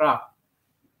that rock,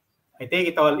 I take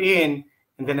it all in,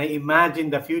 and then I imagine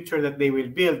the future that they will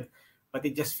build, but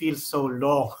it just feels so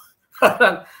long.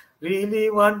 Parang,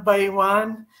 really, one by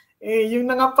one? Yung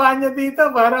nangapa niya dito,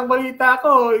 parang balita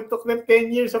ko, it took them 10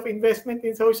 years of investment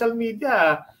in social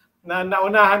media.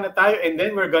 Naunahan na tayo, and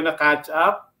then we're gonna catch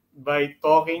up by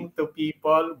talking to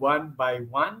people one by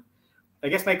one. I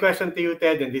guess my question to you,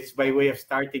 Ted, and this is by way of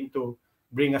starting to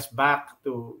bring us back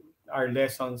to our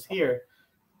lessons here.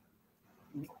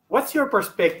 What's your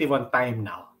perspective on time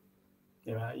now?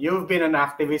 You've been an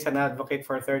activist and advocate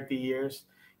for 30 years.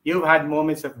 You've had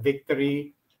moments of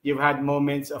victory. You've had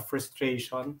moments of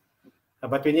frustration.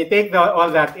 But when you take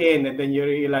all that in, and then you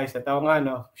realize that,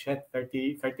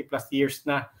 30 plus years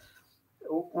na.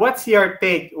 What's your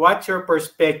take? What's your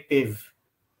perspective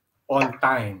on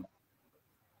time?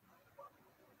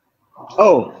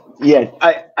 Oh, yes.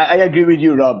 I agree with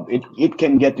you, Rob. It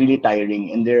can get really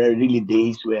tiring, and there are really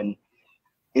days when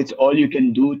it's all you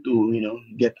can do to,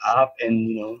 get up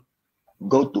and,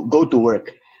 go to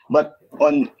work. But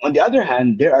on the other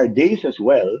hand, there are days as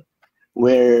well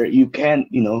where you can't,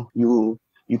 you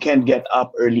can't get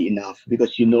up early enough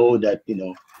because you know that,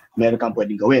 meron kang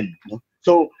pwedeng gawin.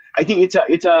 So I think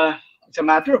it's a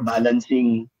matter of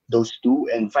balancing those two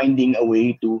and finding a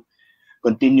way to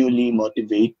continually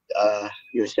motivate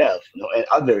yourself, and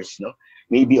others,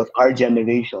 maybe of our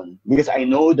generation, because I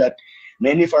know that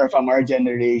many from our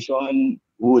generation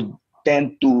would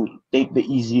tend to take the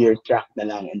easier track na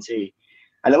lang and say,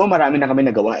 alam mo, marami na kami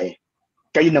nagawa eh.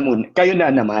 Kayo na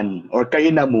naman, or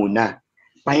kayo na muna.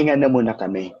 Pahinga na muna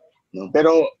kami.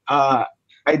 Pero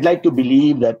I'd like to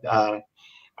believe that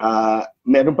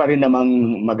meron pa rin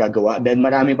namang magagawa, then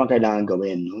marami pang kailangan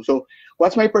gawin. So,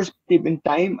 what's my perspective in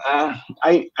time?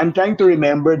 I'm trying to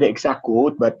remember the exact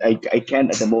quote, but I can't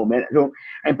at the moment. So,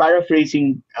 I'm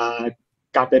paraphrasing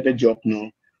Kapete Jokno,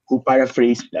 who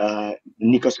paraphrased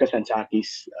Nikos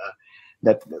Kazantzakis,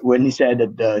 that when he said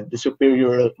that the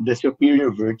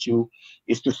superior virtue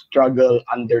is to struggle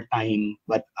under time,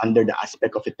 but under the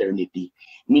aspect of eternity,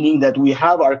 meaning that we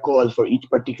have our call for each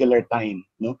particular time,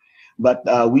 but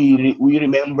we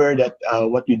remember that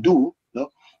what we do,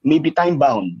 may be time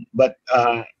bound, but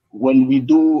when we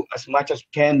do as much as we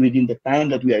can within the time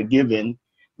that we are given,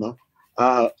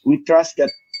 we trust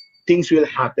that things will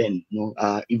happen,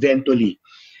 eventually.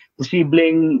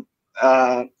 Posibleng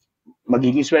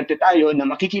magiging swerte tayo na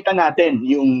makikita natin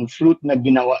yung fruit na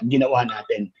ginawa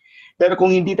natin. Pero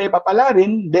kung hindi tayo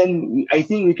papalarin, then I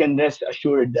think we can rest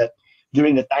assured that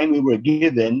during the time we were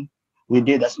given, we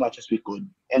did as much as we could.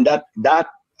 And that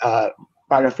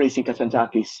paraphrasing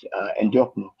Kazantzakis and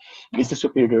Jokno, is the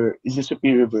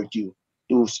superior virtue,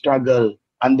 to struggle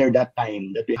under that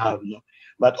time that we have,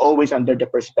 but always under the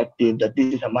perspective that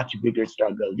this is a much bigger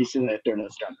struggle. This is an eternal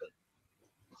struggle.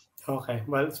 Okay.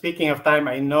 Well, speaking of time,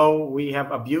 I know we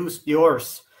have abused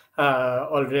yours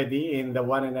already in the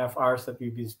 1.5 hours that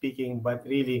we've been speaking, but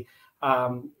really,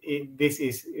 this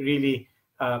is really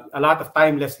a lot of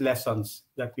timeless lessons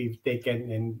that we've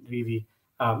taken, and really,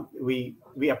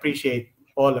 we appreciate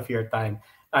all of your time.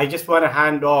 I just want to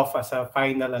hand off as a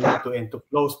final and to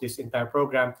close this entire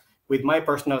program with my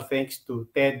personal thanks to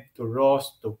Ted, to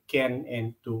Ross, to Ken,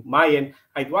 and to Mayan.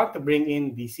 I'd want to bring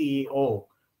in the CEO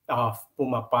of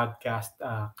PumaPodcast,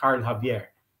 Carl Javier,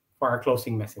 for our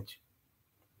closing message.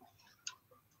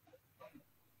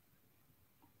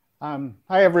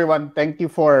 Hi, everyone. Thank you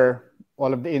for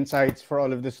all of the insights, for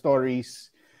all of the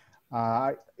stories.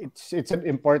 It's an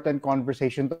important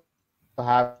conversation to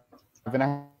have, and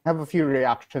I have a few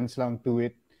reactions lang to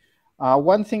it.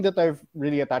 One thing that I've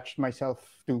really attached myself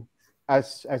to,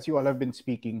 as you all have been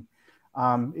speaking,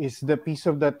 is the piece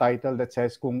of the title that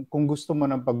says, kung gusto mo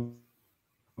ng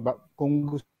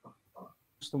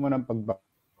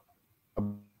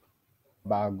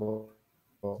pagbabago,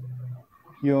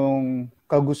 yung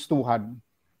kagustuhan,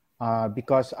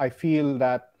 because I feel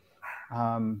that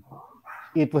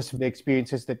it was the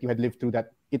experiences that you had lived through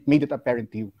that it made it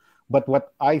apparent to you. But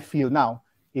what I feel now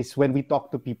is when we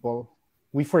talk to people,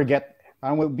 we forget,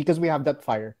 because we have that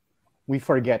fire, we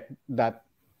forget that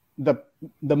the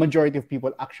majority of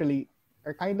people actually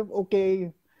are kind of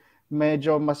okay,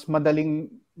 medyo mas madaling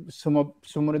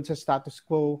sumunod sa status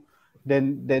quo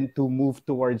than to move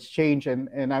towards change.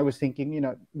 And I was thinking,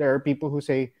 there are people who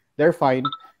say they're fine,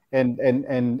 and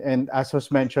as was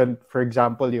mentioned, for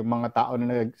example, yung mga tao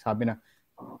na nagsabi na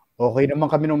okay naman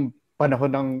kami nung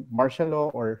panahon ng martial law,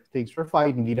 or things were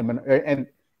fine, hindi naman, and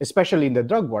especially in the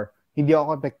drug war, hindi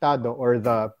ako apektado, or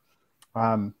the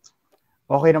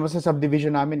okay naman sa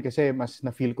subdivision namin kasi mas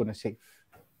na-feel ko na safe.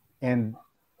 And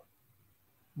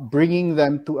bringing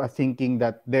them to a thinking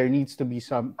that there needs to be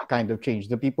some kind of change.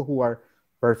 The people who are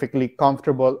perfectly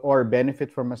comfortable or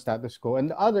benefit from a status quo. And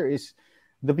the other is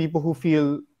the people who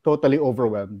feel totally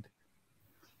overwhelmed.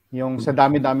 Yung sa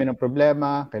dami-dami ng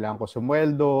problema, kailangan ko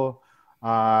sumweldo,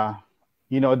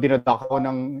 dinadak ako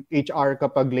ng HR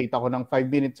kapag late ako ng 5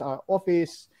 minutes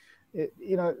office,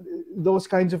 those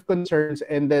kinds of concerns,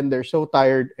 and then they're so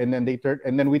tired, and then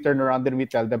we turn around and we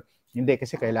tell them, hindi,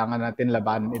 kasi kailangan natin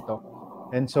labanan ito.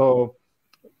 And so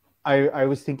I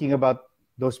was thinking about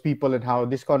those people and how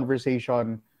this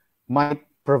conversation might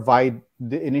provide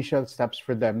the initial steps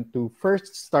for them to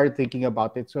first start thinking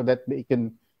about it so that they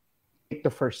can take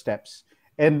the first steps.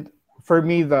 And for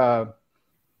me, the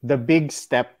big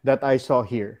step that I saw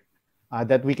here,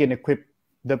 that we can equip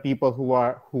the people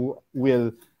who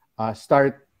will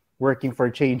start working for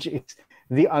change, is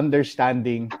the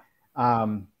understanding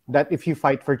that if you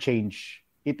fight for change,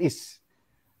 it is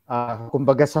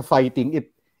kumbaga sa fighting,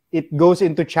 it goes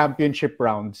into championship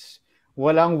rounds.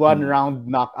 Walang one round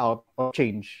knockout of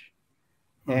change.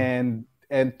 And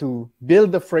and to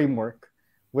build a framework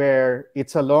where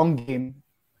it's a long game.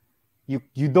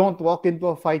 You don't walk into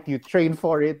a fight, you train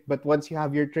for it, but once you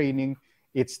have your training,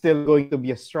 it's still going to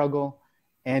be a struggle,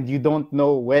 and you don't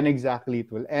know when exactly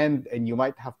it will end, and you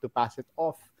might have to pass it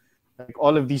off. Like,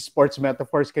 all of these sports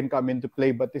metaphors can come into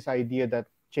play, but this idea that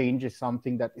change is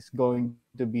something that is going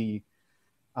to be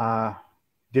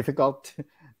difficult,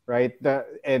 right?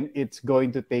 And it's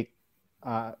going to take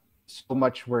so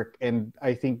much work. And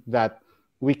I think that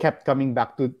we kept coming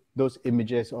back to those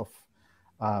images of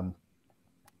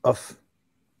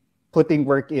putting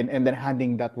work in and then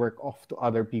handing that work off to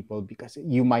other people, because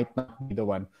you might not be the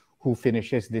one who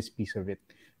finishes this piece of it.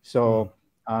 So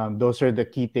those are the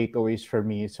key takeaways for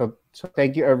me. So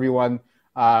thank you, everyone.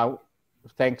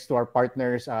 Thanks to our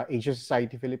partners, Asia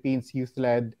Society Philippines,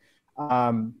 YouthLed,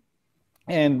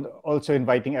 and also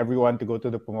inviting everyone to go to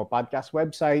the PumaPodcast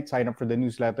website, sign up for the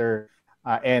newsletter,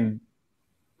 and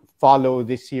follow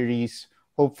this series.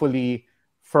 Hopefully,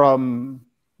 from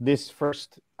this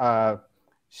first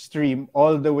stream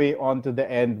all the way on to the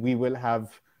end, we will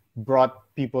have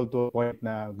brought people to a point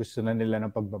na gusto na nila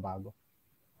ng pagbabago.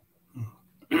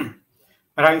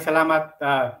 Maraming salamat,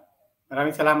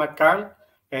 Carl.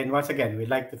 And once again,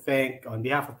 we'd like to thank, on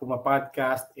behalf of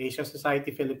PumaPodcast, Asia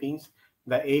Society Philippines,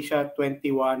 the Asia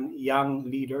 21 Young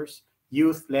Leaders,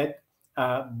 YouthLed,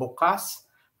 Bukas,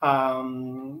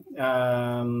 am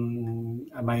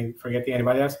I forgetting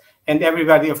anybody else? And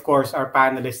everybody, of course, our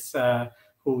panelists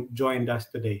who joined us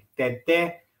today.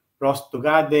 Tete, Ross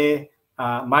Tugade,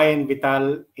 Mayan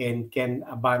Vital, and Ken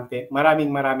Abante.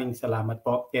 Maraming salamat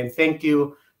po. And thank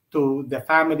you to the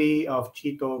family of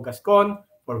Chito Gascon,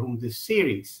 for whom this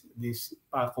series,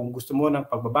 kung gusto mo ng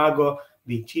pagbabago,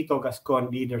 the Chito Gascon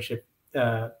Leadership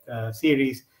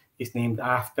Series is named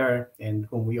after, and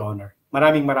whom we honor.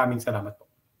 Maraming salamat po.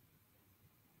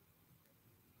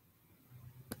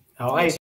 Okay.